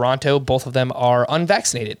head to Toronto. Both of them are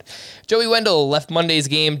unvaccinated. Joey Wendell left Monday's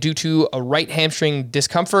game due to a right hamstring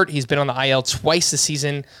discomfort. He's been on the IL twice this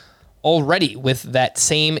season already with that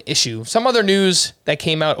same issue. Some other news that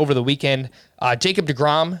came out over the weekend, Jacob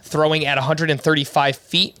deGrom throwing at 135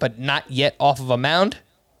 feet, but not yet off of a mound.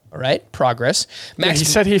 All right, progress. He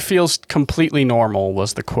said he feels completely normal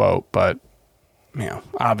was the quote, but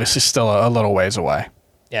obviously still a little ways away.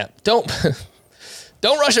 Yeah, don't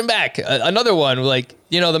rush him back. Another one,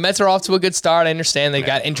 the Mets are off to a good start. I understand they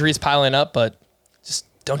got injuries piling up, but just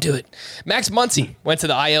don't do it. Max Muncy went to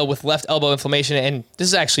the IL with left elbow inflammation, and this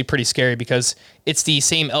is actually pretty scary because it's the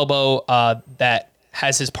same elbow that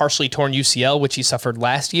has his partially torn UCL, which he suffered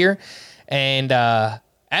last year, and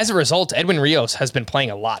as a result, Edwin Rios has been playing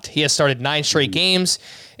a lot. He has started 9 straight games,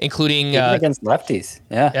 including even against lefties.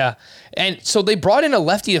 Yeah. Yeah. And so they brought in a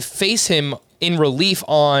lefty to face him in relief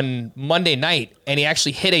on Monday night, and he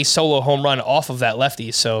actually hit a solo home run off of that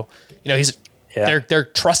lefty. So, they're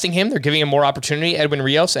trusting him. They're giving him more opportunity, Edwin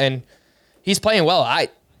Rios, and he's playing well.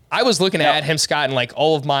 I was looking at him, Scott, in like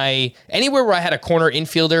all of my, anywhere where I had a corner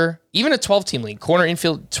infielder, even a 12-team league, corner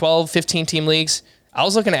infield, 12, 15-team leagues, I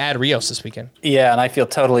was looking to add Rios this weekend. Yeah, and I feel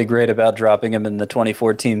totally great about dropping him in the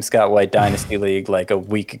 24-team Scott White Dynasty League like a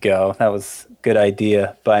week ago. That was a good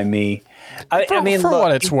idea by me. For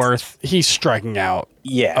what it's worth, he's striking out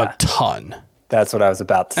a ton. That's what I was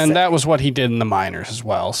about to say. And that was what he did in the minors as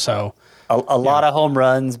well. So a lot of home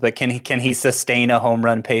runs, but can he sustain a home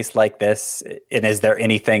run pace like this? And is there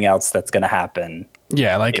anything else that's going to happen?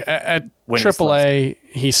 Yeah, like at AAA,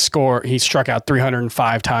 he struck out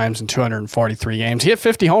 305 times in 243 games. He hit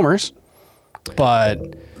 50 homers,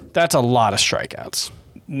 but that's a lot of strikeouts.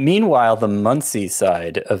 Meanwhile, the Muncy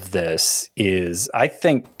side of this is, I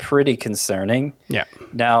think, pretty concerning. Yeah.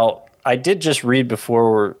 Now, I did just read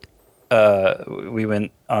before we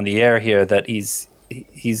went on the air here that he's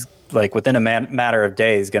like within a matter of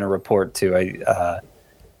days going to report to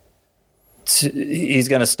he's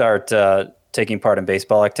going to start taking part in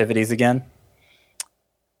baseball activities again.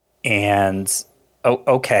 And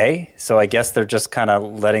okay, so I guess they're just kind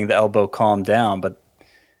of letting the elbow calm down, but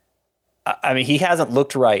I mean, he hasn't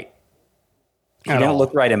looked right. He didn't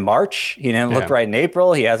look right in March. He didn't look right in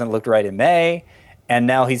April. He hasn't looked right in May. And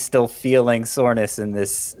now he's still feeling soreness in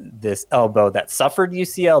this elbow that suffered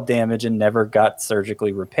UCL damage and never got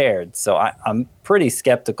surgically repaired. So I'm pretty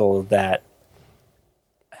skeptical that,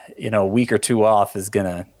 a week or two off is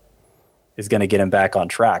gonna get him back on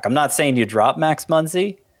track. I'm not saying you drop Max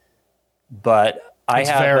Muncy, but it's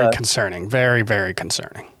very concerning. Very, very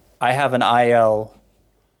concerning. I have an IL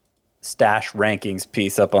stash rankings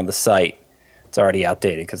piece up on the site. It's already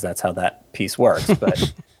outdated because that's how that piece works.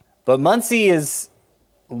 But Muncy is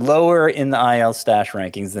lower in the IL stash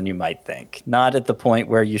rankings than you might think. Not at the point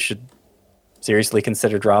where you should seriously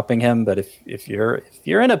consider dropping him, but if you're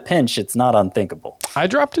in a pinch, it's not unthinkable. I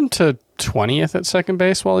dropped him to 20th at second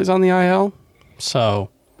base while he's on the IL. So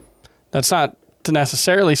that's not to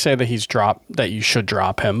necessarily say that you should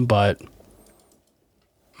drop him, but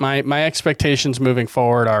my expectations moving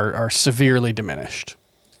forward are severely diminished.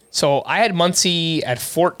 So I had Muncy at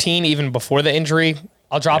 14 even before the injury.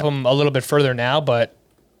 I'll drop him a little bit further now, but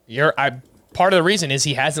part of the reason is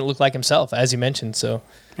he hasn't looked like himself, as you mentioned. So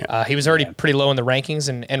he was already pretty low in the rankings,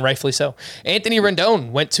 and rightfully so. Anthony Rendon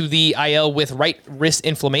went to the IL with right wrist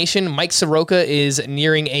inflammation. Mike Soroka is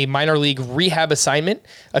nearing a minor league rehab assignment,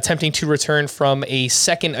 attempting to return from a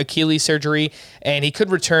second Achilles surgery, and he could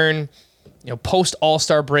return post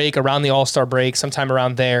All-Star break, around the All-Star break, sometime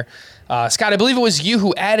around there. Scott, I believe it was you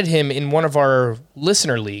who added him in one of our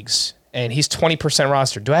listener leagues, and he's 20%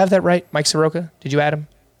 roster. Do I have that right, Mike Soroka? Did you add him?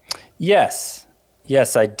 Yes,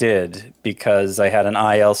 I did, because I had an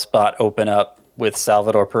IL spot open up with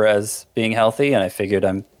Salvador Perez being healthy, and I figured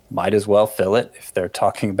I might as well fill it if they're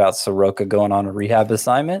talking about Soroka going on a rehab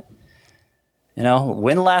assignment.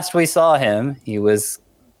 When last we saw him, he was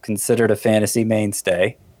considered a fantasy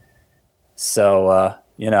mainstay. So,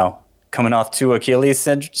 coming off 2 Achilles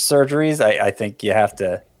surgeries, I think you have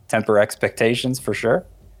to temper expectations for sure.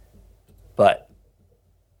 But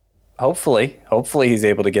hopefully he's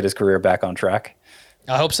able to get his career back on track.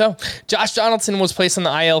 I hope so. Josh Donaldson was placed on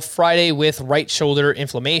the IL Friday with right shoulder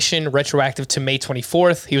inflammation, retroactive to May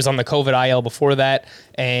 24th. He was on the COVID IL before that,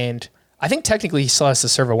 and I think technically he still has to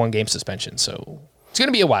serve a 1-game suspension. So it's going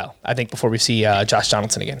to be a while, I think, before we see Josh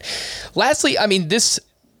Donaldson again. Lastly, this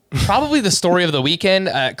probably the story of the weekend.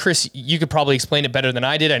 Chris, you could probably explain it better than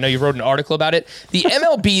I did. I know you wrote an article about it. The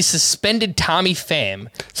MLB suspended Tommy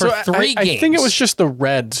Pham for 3 games. I think it was just the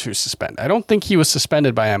Reds who suspended. I don't think he was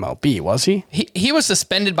suspended by MLB, was he? He was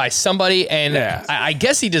suspended by somebody, and I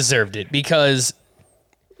guess he deserved it because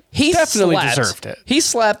he definitely deserved it. He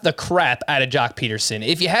slapped the crap out of Jock Peterson.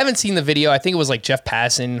 If you haven't seen the video, I think it was like Jeff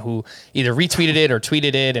Passan who either retweeted it or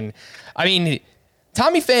tweeted it, and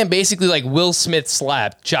Tommy Pham basically like Will Smith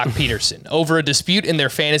slapped Jock Peterson over a dispute in their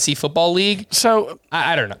fantasy football league. So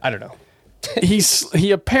I don't know.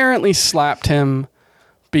 He apparently slapped him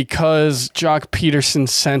because Jock Peterson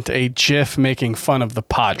sent a GIF making fun of the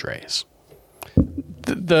Padres.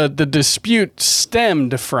 The dispute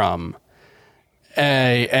stemmed from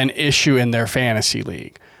an issue in their fantasy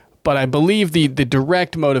league, but I believe the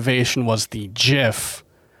direct motivation was the GIF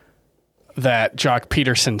that Jock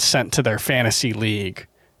Peterson sent to their fantasy league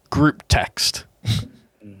group text,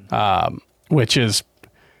 which is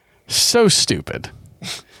so stupid.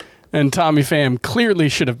 And Tommy Pham clearly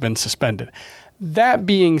should have been suspended. That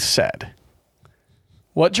being said,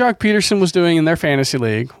 what Jock Peterson was doing in their fantasy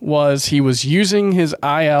league was he was using his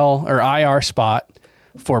IL or IR spot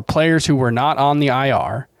for players who were not on the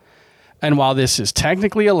IR. And while this is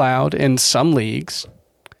technically allowed in some leagues,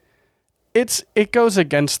 it goes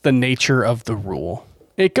against the nature of the rule.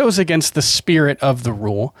 It goes against the spirit of the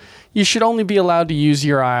rule. You should only be allowed to use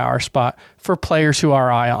your IR spot for players who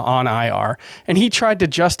are on IR. And he tried to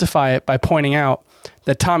justify it by pointing out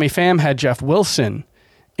that Tommy Pham had Jeff Wilson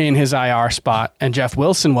in his IR spot and Jeff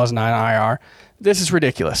Wilson wasn't on IR. This is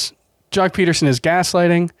ridiculous. Jock Peterson is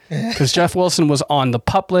gaslighting because Jeff Wilson was on the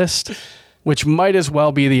PUP list, which might as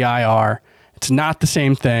well be the IR. It's not the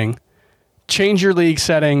same thing. Change your league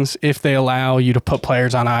settings if they allow you to put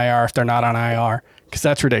players on IR if they're not on IR, because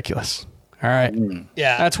that's ridiculous. All right?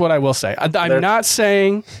 Yeah. That's what I will say. I'm not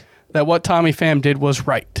saying that what Tommy Pham did was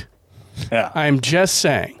right. Yeah. I'm just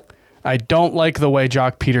saying I don't like the way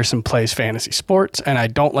Jock Peterson plays fantasy sports, and I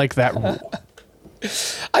don't like that rule.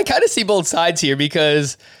 I kind of see both sides here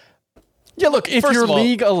because... Yeah, look, if First your of all-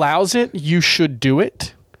 league allows it, you should do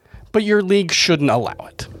it, but your league shouldn't allow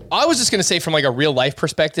it. I was just gonna say from like a real life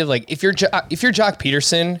perspective, like if you're Jock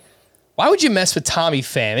Peterson, why would you mess with Tommy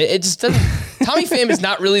Pham? It just doesn't. Tommy Pham is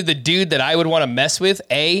not really the dude that I would want to mess with.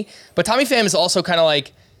 But Tommy Pham is also kind of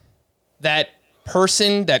like that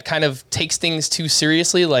person that kind of takes things too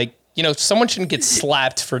seriously. Like, you know, someone shouldn't get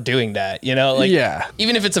slapped for doing that. You know, like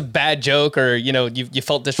even if it's a bad joke or you know you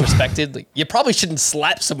felt disrespected, like, you probably shouldn't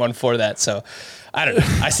slap someone for that. So I don't know.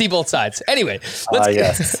 I see both sides. Anyway, let's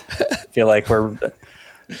Yes. I feel like we're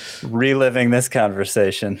reliving this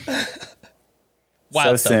conversation.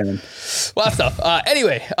 Wild so stuff. soon. Wild stuff.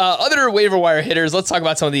 Anyway, other waiver wire hitters, let's talk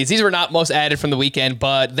about some of these. These were not most added from the weekend,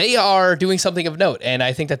 but they are doing something of note, and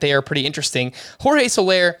I think that they are pretty interesting. Jorge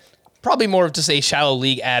Soler, probably more of just a shallow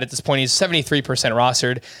league ad at this point. He's 73%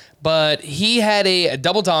 rostered, but he had a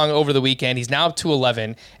double dong over the weekend. He's now up to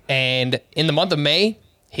 11, and in the month of May,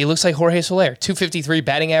 he looks like Jorge Soler. 253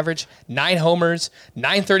 batting average, 9 homers,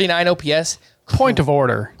 939 OPS. Point of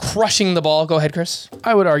order. Crushing the ball. Go ahead, Chris.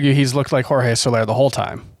 I would argue he's looked like Jorge Soler the whole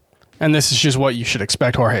time. And this is just what you should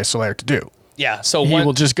expect Jorge Soler to do. Yeah, so He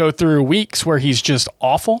will just go through weeks where he's just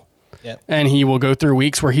awful, and he will go through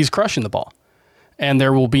weeks where he's crushing the ball. And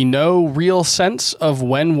there will be no real sense of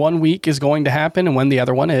when one week is going to happen and when the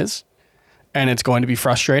other one is. And it's going to be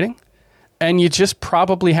frustrating. And you just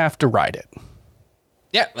probably have to ride it.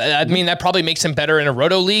 Yeah, I mean, that probably makes him better in a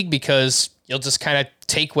roto league because you'll just kind of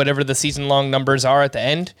take whatever the season-long numbers are at the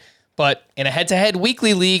end. But in a head-to-head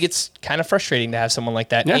weekly league, it's kind of frustrating to have someone like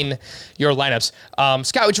that in your lineups.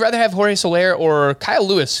 Scott, would you rather have Jorge Soler or Kyle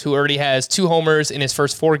Lewis, who already has 2 homers in his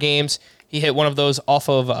first 4 games? He hit one of those off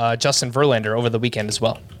of Justin Verlander over the weekend as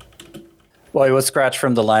well. Well, he was scratched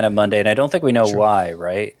from the lineup Monday, and I don't think we know why,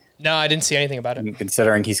 right? No, I didn't see anything about it.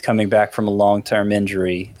 Considering he's coming back from a long-term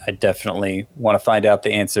injury, I definitely want to find out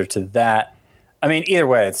the answer to that. I mean, either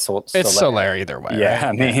way, it's Soler. It's Soler either way. Yeah, right?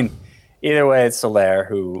 I mean, either way, it's Soler,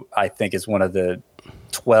 who I think is one of the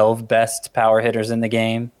 12 best power hitters in the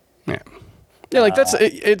game. Yeah, like that's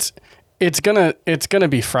it's gonna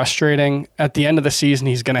be frustrating. At the end of the season,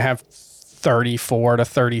 he's gonna have 34 to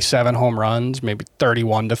 37 home runs, maybe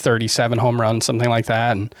 31 to 37 home runs, something like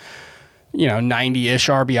that, and 90-ish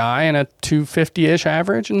RBI and a 250-ish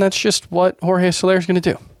average, and that's just what Jorge Soler is going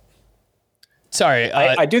to do. Sorry.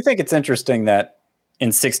 I do think it's interesting that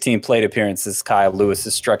in 16 plate appearances, Kyle Lewis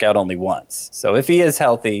has struck out only once. So if he is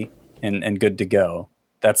healthy and good to go,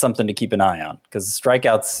 that's something to keep an eye on, because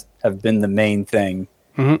strikeouts have been the main thing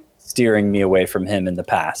steering me away from him in the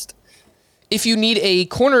past. If you need a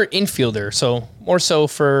corner infielder, so more so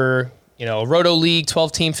for a roto league,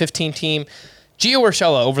 12-team, 15-team, Gio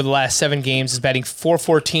Urshela over the last 7 games is batting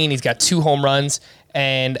 .414. He's got 2 home runs.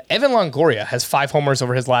 And Evan Longoria has 5 homers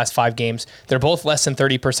over his last 5 games. They're both less than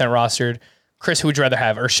 30% rostered. Chris, who would you rather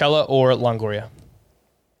have, Urshela or Longoria?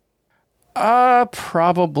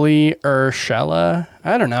 Probably Urshela.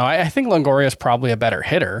 I don't know. I think Longoria is probably a better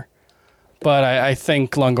hitter. But I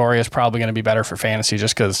think Longoria is probably going to be better for fantasy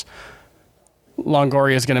just because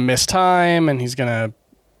Longoria is going to miss time and he's going to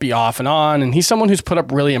be off and on, and he's someone who's put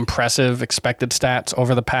up really impressive expected stats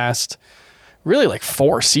over the past really like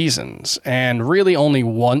 4 seasons, and really only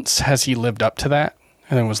once has he lived up to that. I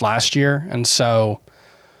think it was last year. And so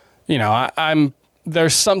I'm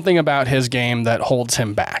there's something about his game that holds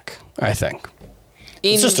him back, I think.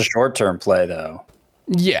 It's just a short-term play though.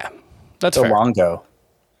 Yeah, that's so fair. Longo.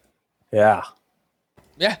 Yeah,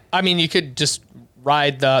 I mean, you could just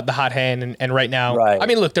ride the hot hand. And right now, right. I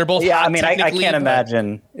mean, look, they're both Yeah, hot I mean, I technically, can't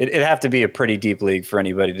imagine. It'd have to be a pretty deep league for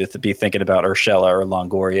anybody to be thinking about Urshela or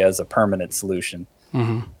Longoria as a permanent solution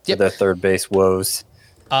to their third base woes.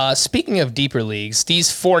 Speaking of deeper leagues,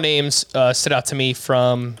 these 4 names stood out to me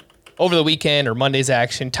from over the weekend or Monday's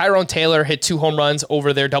action. Tyrone Taylor hit 2 home runs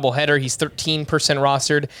over their doubleheader. He's 13%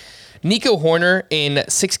 rostered. Nico Horner in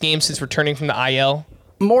 6 games since returning from the IL.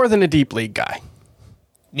 More than a deep league guy.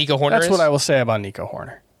 Nico Horner That's what I will say about Nico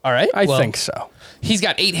Horner. All right. I think so. He's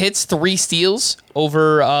got 8 hits, 3 steals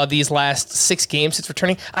over these last 6 games since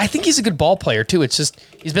returning. I think he's a good ball player, too. It's just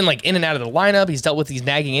he's been like in and out of the lineup. He's dealt with these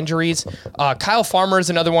nagging injuries. Kyle Farmer is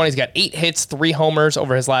another one. He's got 8 hits, 3 homers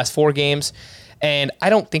over his last 4 games. And I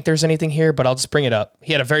don't think there's anything here, but I'll just bring it up.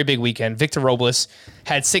 He had a very big weekend. Victor Robles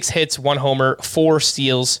had 6 hits, 1 homer, 4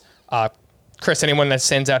 steals. Chris, anyone that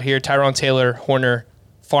stands out here? Tyrone Taylor, Horner,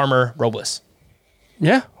 Farmer, Robles.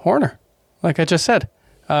 Yeah, Horner. Like I just said.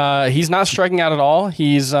 He's not striking out at all.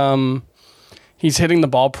 He's hitting the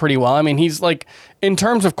ball pretty well. I mean, he's like, in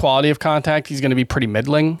terms of quality of contact, he's going to be pretty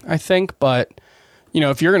middling, I think. But,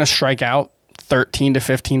 if you're going to strike out 13 to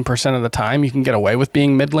 15% of the time, you can get away with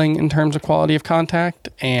being middling in terms of quality of contact.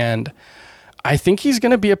 And I think he's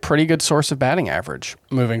going to be a pretty good source of batting average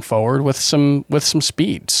moving forward with some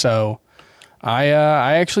speed. So I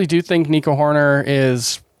actually do think Nico Horner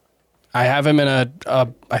is. I have him in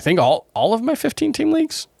I think all of my 15-team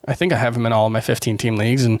leagues. I think I have him in all of my 15-team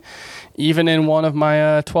leagues, and even in one of my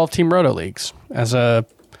 12-team roto leagues as a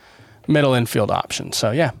middle infield option.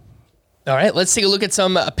 So, yeah. All right, let's take a look at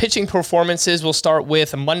some pitching performances. We'll start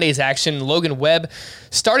with Monday's action. Logan Webb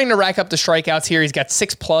starting to rack up the strikeouts here. He's got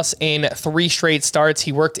 6+ in 3 straight starts.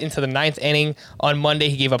 He worked into the 9th inning on Monday.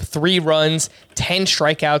 He gave up 3 runs, 10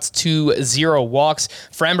 strikeouts to 0 walks.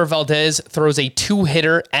 Framber Valdez throws a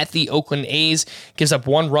 2-hitter at the Oakland A's, gives up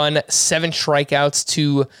 1 run, 7 strikeouts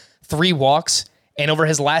to 3 walks. And over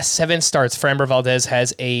his last 7 starts, Framber Valdez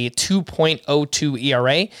has a 2.02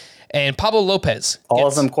 ERA. And Pablo Lopez. All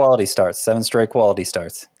of them quality starts, 7 straight quality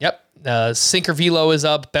starts. Yep. Sinker velo is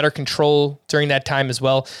up, better control during that time as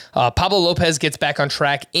well. Pablo Lopez gets back on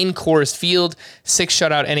track in Coors Field. 6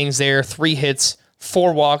 shutout innings there, 3 hits,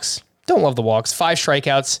 4 walks. Don't love the walks. 5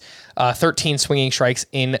 strikeouts, 13 swinging strikes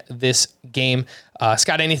in this game.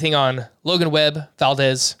 Scott, anything on Logan Webb,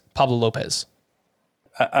 Valdez, Pablo Lopez?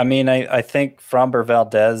 I mean, I think Framber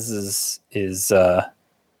Valdez is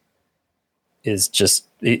just,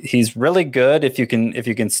 he's really good if you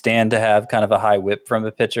can stand to have kind of a high whip from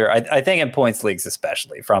a pitcher. I think in points leagues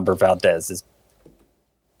especially, Framber Valdez is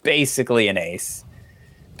basically an ace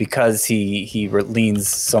because he leans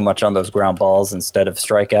so much on those ground balls instead of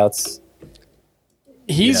strikeouts.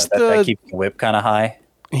 He's that keeps the whip kind of high.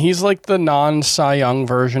 He's like the non-Cy Young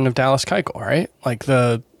version of Dallas Keuchel, right? Like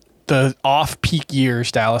the off-peak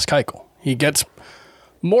years Dallas Keuchel. He gets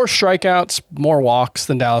more strikeouts, more walks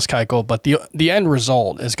than Dallas Keuchel, but the end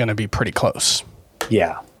result is going to be pretty close.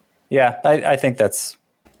 Yeah. I think that's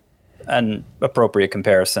an appropriate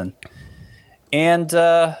comparison. And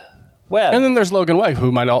Webb. And then there's Logan Webb,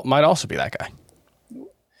 who might also be that guy.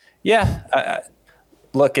 Yeah.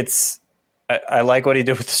 Look, I like what he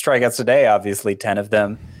did with the strikeouts today. Obviously, 10 of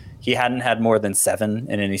them. He hadn't had more than 7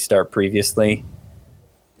 in any start previously,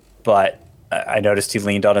 but I noticed he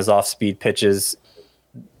leaned on his off-speed pitches.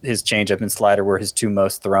 His changeup and slider were his 2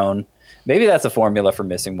 most thrown. Maybe that's a formula for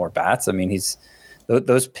missing more bats. I mean,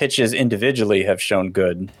 those pitches individually have shown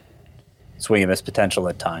good swing and miss potential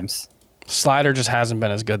at times. Slider just hasn't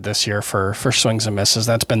been as good this year for swings and misses.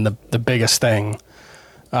 That's been the biggest thing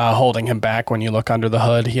holding him back when you look under the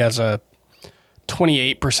hood. He has a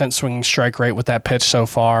 28% swinging strike rate with that pitch so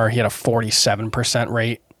far. He had a 47%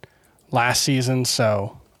 rate last season,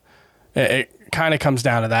 so it kind of comes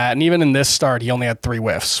down to that. And even in this start, he only had 3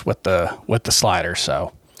 whiffs with the slider,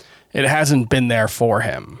 so it hasn't been there for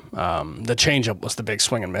him. The changeup was the big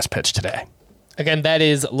swing and miss pitch today. Again, that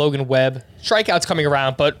is Logan Webb. Strikeouts coming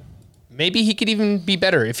around, but maybe he could even be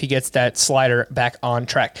better if he gets that slider back on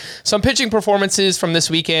track. Some pitching performances from this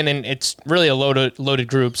weekend, and it's really a loaded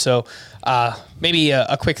group, so maybe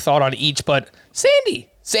a quick thought on each. But Sandy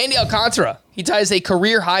Alcantara, he ties a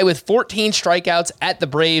career high with 14 strikeouts at the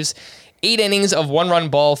Braves. 8 innings of 1-run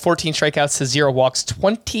ball, 14 strikeouts to 0 walks,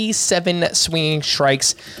 27 swinging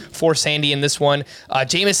strikes for Sandy in this one.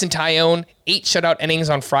 Jamison Tyone, 8 shutout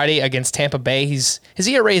innings on Friday against Tampa Bay. His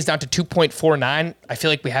ERA is down to 2.49. I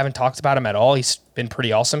feel like we haven't talked about him at all. He's been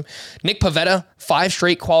pretty awesome. Nick Pivetta, 5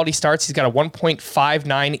 straight quality starts. He's got a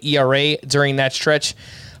 1.59 ERA during that stretch.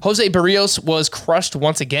 Jose Barrios was crushed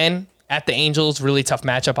once again at the Angels. Really tough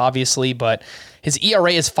matchup, obviously, but his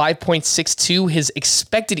ERA is 5.62. His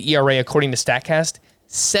expected ERA, according to StatCast,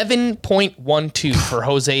 7.12 for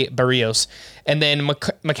Jose Barrios. And then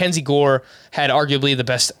Mackenzie Gore had arguably the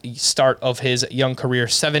best start of his young career,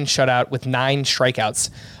 7 shutout with 9 strikeouts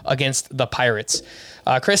against the Pirates.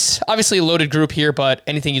 Chris, obviously a loaded group here, but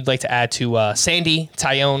anything you'd like to add to Sandy,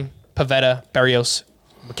 Tyone, Pivetta, Barrios,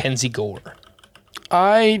 Mackenzie Gore?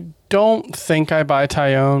 I don't think I buy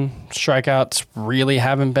Tyone. Strikeouts really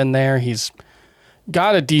haven't been there. He's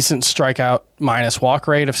got a decent strikeout minus walk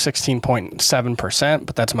rate of 16.7%,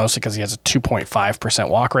 but that's mostly because he has a 2.5%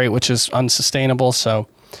 walk rate, which is unsustainable. So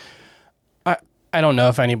I don't know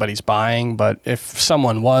if anybody's buying, but if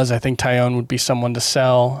someone was, I think Tyone would be someone to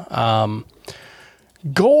sell.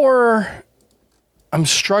 Gore, I'm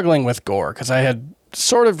struggling with Gore because I had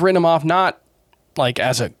sort of written him off, not like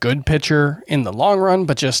as a good pitcher in the long run,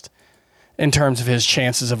 but just in terms of his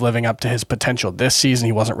chances of living up to his potential this season.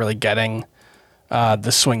 He wasn't really getting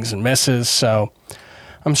the swings and misses. So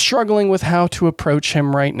I'm struggling with how to approach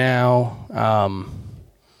him right now.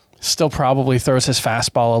 Still probably throws his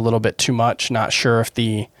fastball a little bit too much. Not sure if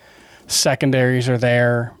the secondaries are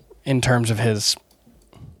there in terms of his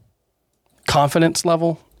confidence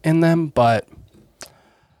level in them, but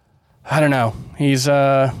I don't know. He's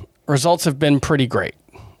results have been pretty great.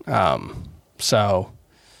 So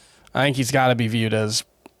I think he's got to be viewed as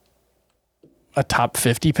a top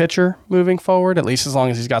 50 pitcher moving forward, at least as long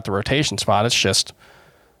as he's got the rotation spot. It's just,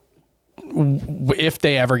 if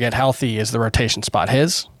they ever get healthy, is the rotation spot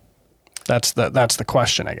his? That's the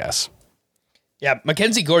question, I guess. Yeah,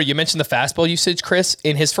 Mackenzie Gore, you mentioned the fastball usage, Chris.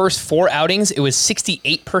 In his first 4 outings, it was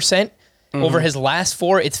 68%. Over his last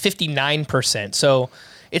 4, it's 59%. So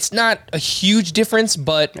it's not a huge difference,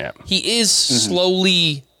 but he is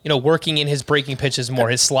slowly, working in his breaking pitches more,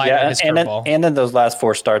 his slider and his curveball. And then those last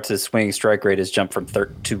 4 starts, his swinging strike rate has jumped from to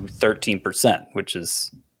 13%, which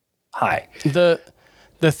is high. The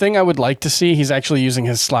thing I would like to see, he's actually using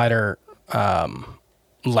his slider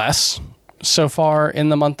less so far in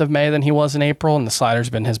the month of May than he was in April, and the slider's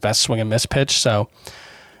been his best swing and miss pitch. So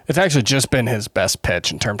it's actually just been his best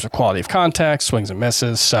pitch in terms of quality of contact, swings and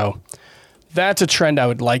misses. So that's a trend I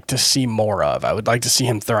would like to see more of. I would like to see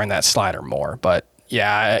him throwing that slider more. But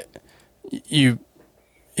yeah, he's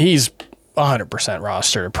 100%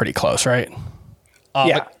 rostered, pretty close, right?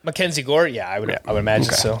 Mackenzie Gore, I would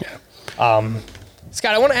imagine so. Yeah.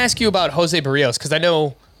 Scott, I want to ask you about Jose Barrios, because I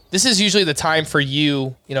know this is usually the time for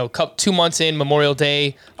you, 2 months in, Memorial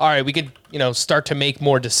Day. All right, we could, start to make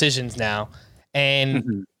more decisions now.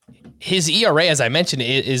 And his ERA, as I mentioned,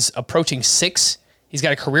 is approaching 6. He's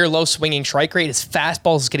got a career low swinging strike rate. His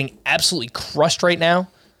fastball is getting absolutely crushed right now.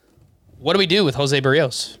 What do we do with Jose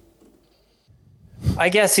Barrios? I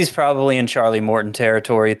guess he's probably in Charlie Morton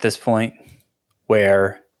territory at this point,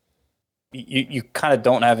 where you kind of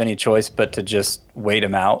don't have any choice but to just wait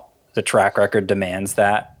him out. The track record demands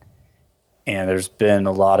that. And there's been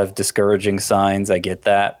a lot of discouraging signs. I get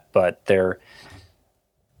that, but they're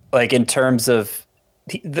like, in terms of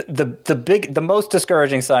the most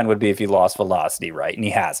discouraging sign would be if he lost velocity, right? And he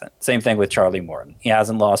hasn't. Same thing with Charlie Morton. He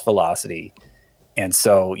hasn't lost velocity. And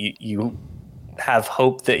so you have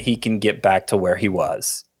hope that he can get back to where he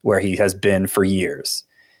was, where he has been for years.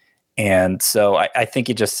 And so I think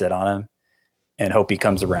you just sit on him and hope he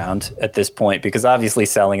comes around at this point, because obviously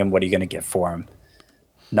selling him, what are you going to get for him?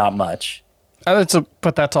 Not much.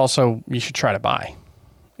 But that's also, you should try to buy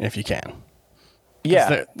if you can.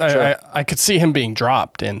 Yeah, sure. I could see him being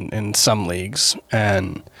dropped in some leagues,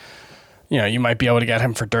 and you might be able to get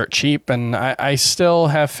him for dirt cheap. And I still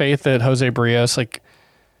have faith that Jose Barrios,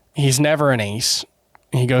 he's never an ace.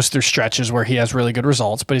 He goes through stretches where he has really good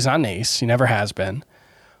results, but he's not an ace. He never has been.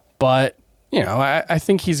 But I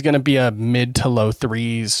think he's going to be a mid to low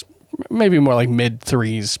 3s, maybe more like mid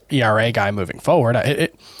 3s ERA guy moving forward.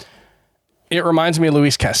 It reminds me of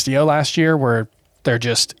Luis Castillo last year, where there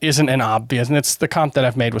just isn't an obvious, and it's the comp that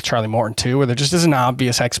I've made with Charlie Morton too, where there just isn't an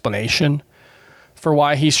obvious explanation for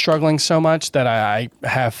why he's struggling so much, that I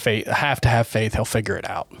have to have faith he'll figure it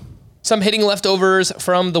out. Some hitting leftovers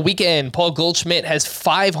from the weekend. Paul Goldschmidt has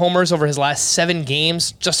 5 homers over his last 7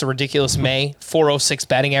 games. Just a ridiculous May. 406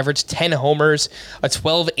 batting average, 10 homers, a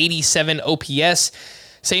 1287 OPS.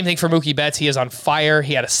 Same thing for Mookie Betts. He is on fire.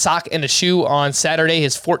 He had a sock and a shoe on Saturday,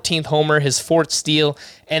 his 14th homer, his 4th steal,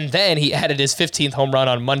 and then he added his 15th home run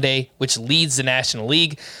on Monday, which leads the National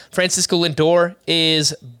League. Francisco Lindor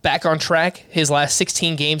is back on track. His last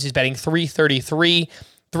 16 games, he's batting .333,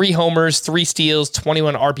 3 homers, 3 steals,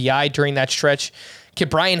 21 RBI during that stretch.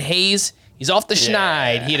 Brian Hayes, he's off the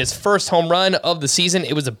schneid. He had his first home run of the season.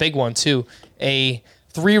 It was a big one, too. A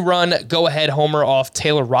 3-run go-ahead homer off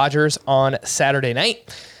Taylor Rogers on Saturday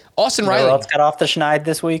night. Austin Riley. Who else got off the schneid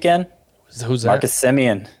this weekend? Who's that? Marcus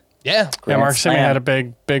Semien. Yeah. Marcus Semien had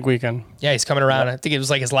a big weekend. Yeah, he's coming around. I think it was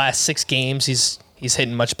like his last 6 games. He's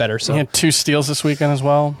hitting much better. So he had 2 steals this weekend as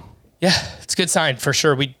well. Yeah, it's a good sign for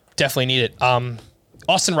sure. We definitely need it.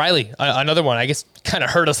 Austin Riley, another one. I guess kind of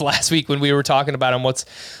hurt us last week when we were talking about him.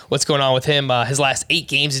 What's going on with him? His last 8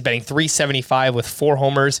 games, he's batting .375 with 4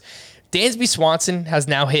 homers. Dansby Swanson has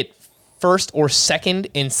now hit first or second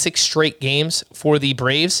in 6 straight games for the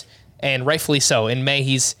Braves, and rightfully so. In May,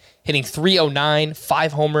 he's hitting .309,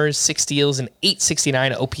 5 homers, 6 steals, and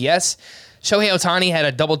 .869 OPS. Shohei Ohtani had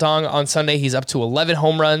a double dong on Sunday. He's up to 11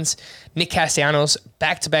 home runs. Nick Castellanos,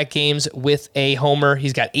 back-to-back games with a homer.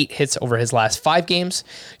 He's got 8 hits over his last 5 games.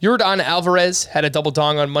 Yordan Alvarez had a double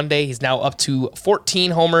dong on Monday. He's now up to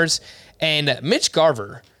 14 homers. And Mitch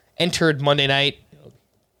Garver entered Monday night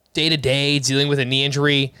day-to-day, dealing with a knee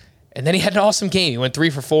injury. And then he had an awesome game. He went 3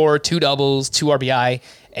 for 4, 2 doubles, 2 RBI,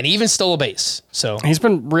 and he even stole a base. So he's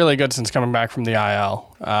been really good since coming back from the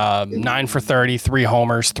IL. 9 for 30, 3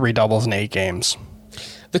 homers, 3 doubles in 8 games.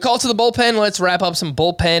 The call to the bullpen. Let's wrap up some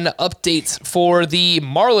bullpen updates for the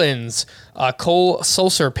Marlins. Cole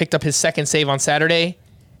Sulser picked up his second save on Saturday,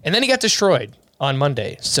 and then he got destroyed on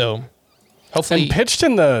Monday. So hopefully, he pitched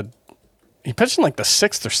in like the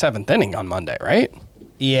 6th or 7th inning on Monday, right?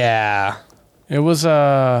 Yeah, it was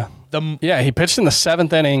he pitched in the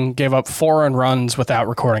 7th inning, gave up 4 earned runs without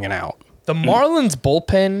recording an out. The Marlins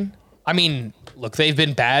bullpen. I mean, look, they've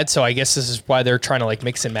been bad, so I guess this is why they're trying to like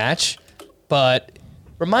mix and match, but.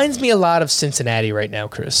 Reminds me a lot of Cincinnati right now,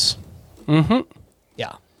 Chris. Mm-hmm.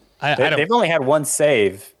 Yeah. They've only had 1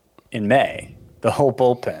 save in May, the whole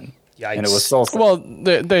bullpen. Yikes. And it was Sulser. Well,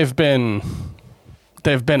 they've been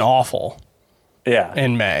awful. Yeah.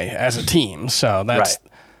 In May as a team, so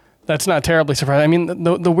that's not terribly surprising. I mean,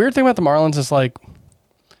 the weird thing about the Marlins is like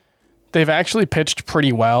they've actually pitched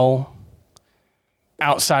pretty well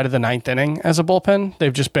outside of the 9th inning as a bullpen.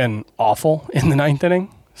 They've just been awful in the 9th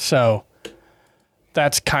inning. So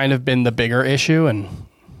that's kind of been the bigger issue, and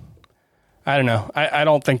I don't know. I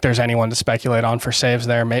don't think there's anyone to speculate on for saves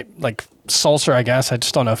there. Like Sulser, I guess. I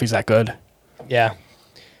just don't know if he's that good. Yeah.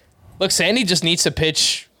 Look, Sandy just needs to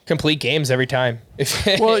pitch complete games every time if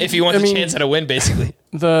he wants a chance at a win, basically.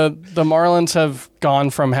 The Marlins have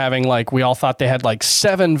gone from having we all thought they had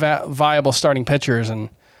 7 viable starting pitchers, and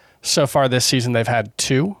so far this season they've had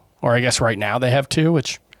 2, or I guess right now they have 2,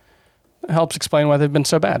 which helps explain why they've been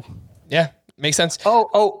so bad. Yeah. Makes sense.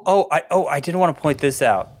 I did want to point this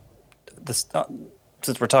out.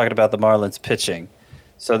 Since we're talking about the Marlins pitching.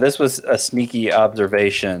 So this was a sneaky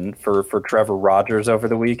observation for Trevor Rogers over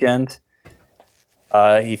the weekend.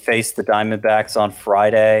 He faced the Diamondbacks on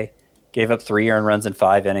Friday, gave up 3 earned runs in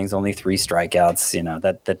 5 innings, only 3 strikeouts. You know,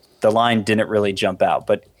 that the line didn't really jump out.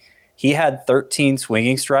 But he had 13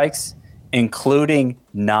 swinging strikes, including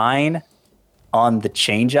 9 on the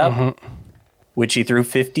changeup. Mm-hmm. Which he threw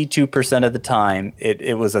 52% of the time.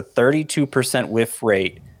 It was a 32% whiff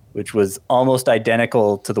rate, which was almost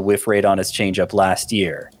identical to the whiff rate on his changeup last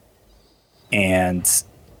year. And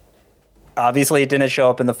obviously it didn't show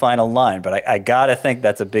up in the final line, but I got to think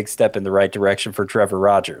that's a big step in the right direction for Trevor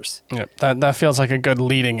Rogers. Yep, that feels like a good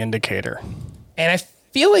leading indicator. And I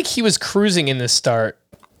feel like he was cruising in this start.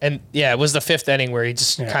 And yeah, it was the 5th inning where he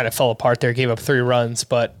just kind of fell apart there, gave up 3 runs.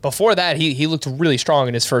 But before that, he looked really strong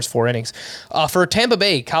in his first 4 innings. For Tampa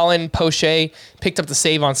Bay, Colin Poche picked up the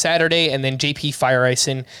save on Saturday, and then JP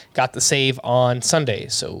Fireison got the save on Sunday.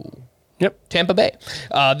 So, yep, Tampa Bay.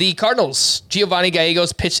 The Cardinals, Giovanni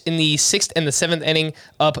Gallegos pitched in the 6th and the 7th inning,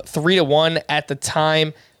 up 3-1 at the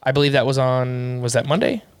time. I believe that was that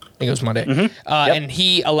Monday? I think it was Monday. Mm-hmm. And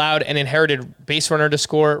he allowed an inherited base runner to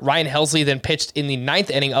score. Ryan Helsley then pitched in the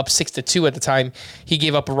 9th inning, up 6-2 at the time. He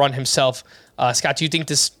gave up a run himself. Scott, do you think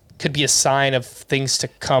this could be a sign of things to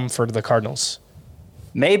come for the Cardinals?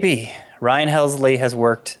 Maybe. Ryan Helsley has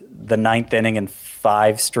worked the 9th inning in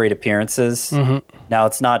 5 straight appearances. Mm-hmm. Now,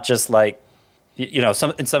 it's not just in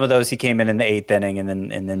some of those he came in the 8th inning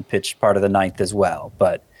and then pitched part of the 9th as well.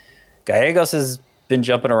 But Gallegos has been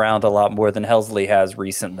jumping around a lot more than Helsley has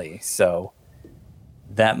recently, so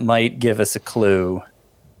that might give us a clue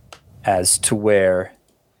as to what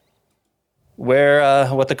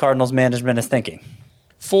the Cardinals management is thinking.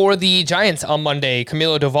 For the Giants on Monday,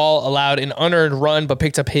 Camilo Doval allowed an unearned run but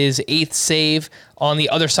picked up his 8th save. On the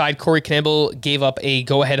other side, Corey Knebel gave up a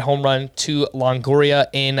go-ahead home run to Longoria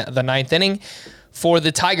in the 9th inning. For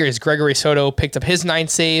the Tigers, Gregory Soto picked up his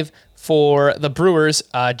 9th save. For the Brewers,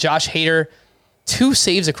 Josh Hader, 2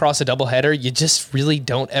 saves across a doubleheader. You just really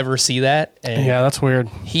don't ever see that. And yeah, that's weird.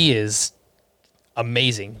 He is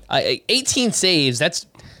amazing. 18 saves.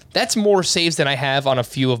 That's more saves than I have on a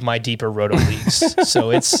few of my deeper roto leagues.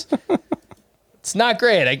 So it's not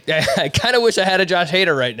great. I kind of wish I had a Josh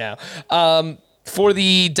Hader right now. For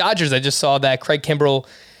the Dodgers, I just saw that Craig Kimbrell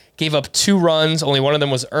gave up 2 runs. Only one of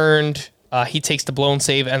them was earned. He takes the blown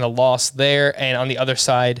save and the loss there. And on the other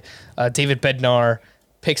side, David Bednar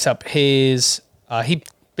picks up his... he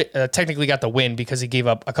technically got the win because he gave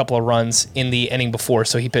up a couple of runs in the inning before,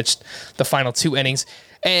 so he pitched the final 2 innings.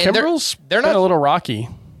 And Kimbrell's they're not been a little rocky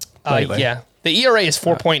lately. Yeah, the ERA is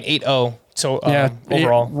 4.80. So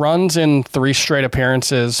overall, runs in 3 straight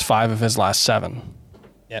appearances, 5 of his last 7.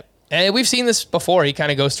 Yep, and we've seen this before. He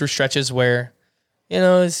kind of goes through stretches where,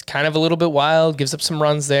 is kind of a little bit wild, gives up some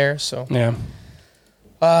runs there. So yeah,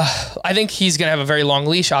 I think he's gonna have a very long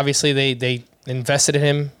leash. Obviously, they invested in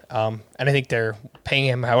him, and I think they're paying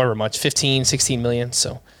him however much, 15, 16 million.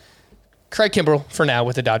 So Craig Kimbrell for now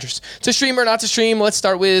with the Dodgers. To stream or not to stream, let's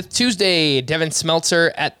start with Tuesday. Devin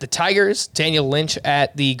Smeltzer at the Tigers, Daniel Lynch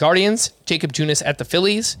at the Guardians, Jacob Junis at the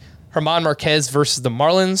Phillies, Herman Marquez versus the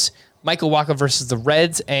Marlins, Michael Wacha versus the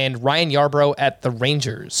Reds, and Ryan Yarbrough at the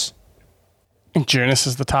Rangers. Junis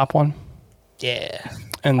is the top one. Yeah.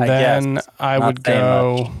 And then I would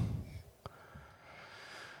go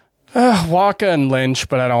Wacha and Lynch,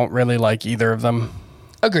 but I don't really like either of them.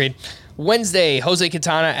 Agreed. Wednesday, Jose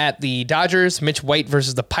Quintana at the Dodgers, Mitch White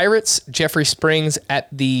versus the Pirates, Jeffrey Springs at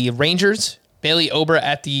the Rangers, Bailey Ober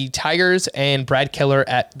at the Tigers, and Brad Keller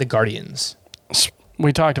at the Guardians.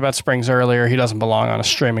 We talked about Springs earlier. He doesn't belong on a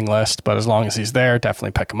streaming list, but as long as he's there,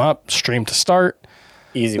 definitely pick him up. Stream to start.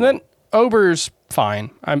 Easy. And then Ober's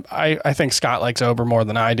fine. I think Scott likes Ober more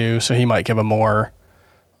than I do, so he might give a more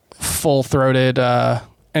full-throated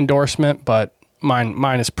endorsement, but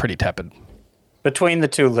mine is pretty tepid. Between the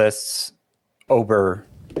 2 lists, Ober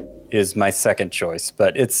is my second choice,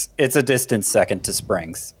 but it's a distant second to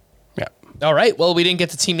Springs. Yeah. All right. Well, we didn't get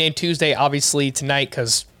to Team Name Tuesday, obviously, tonight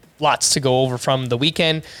because lots to go over from the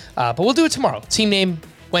weekend, but we'll do it tomorrow. Team Name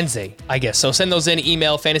Wednesday, I guess. So send those in,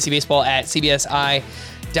 email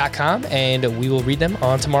fantasybaseball@cbsi.com, and we will read them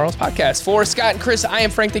on tomorrow's podcast. For Scott and Chris, I am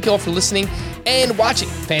Frank. Thank you all for listening and watching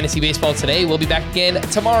Fantasy Baseball today. We'll be back again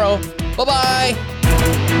tomorrow. Bye-bye.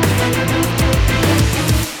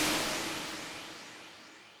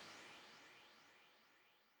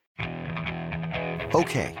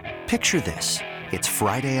 Okay, picture this. It's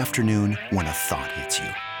Friday afternoon when a thought hits you.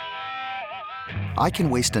 I can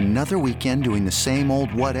waste another weekend doing the same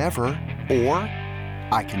old whatever, or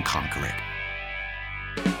I can conquer it.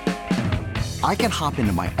 I can hop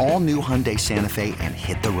into my all-new Hyundai Santa Fe and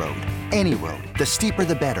hit the road. Any road. The steeper,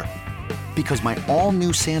 the better. Because my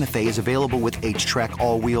all-new Santa Fe is available with H-Track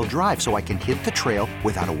all-wheel drive, so I can hit the trail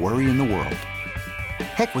without a worry in the world.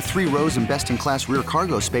 Heck, with 3 rows and best-in-class rear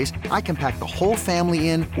cargo space, I can pack the whole family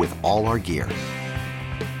in with all our gear.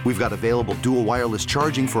 We've got available dual wireless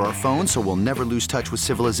charging for our phones, so we'll never lose touch with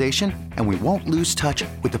civilization, and we won't lose touch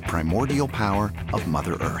with the primordial power of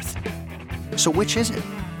Mother Earth. So which is it?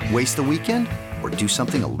 Waste the weekend or do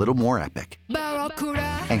something a little more epic?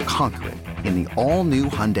 And conquer it in the all-new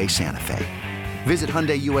Hyundai Santa Fe. Visit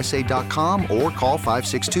HyundaiUSA.com or call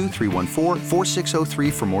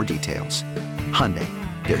 562-314-4603 for more details. Hyundai,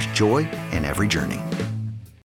 there's joy in every journey.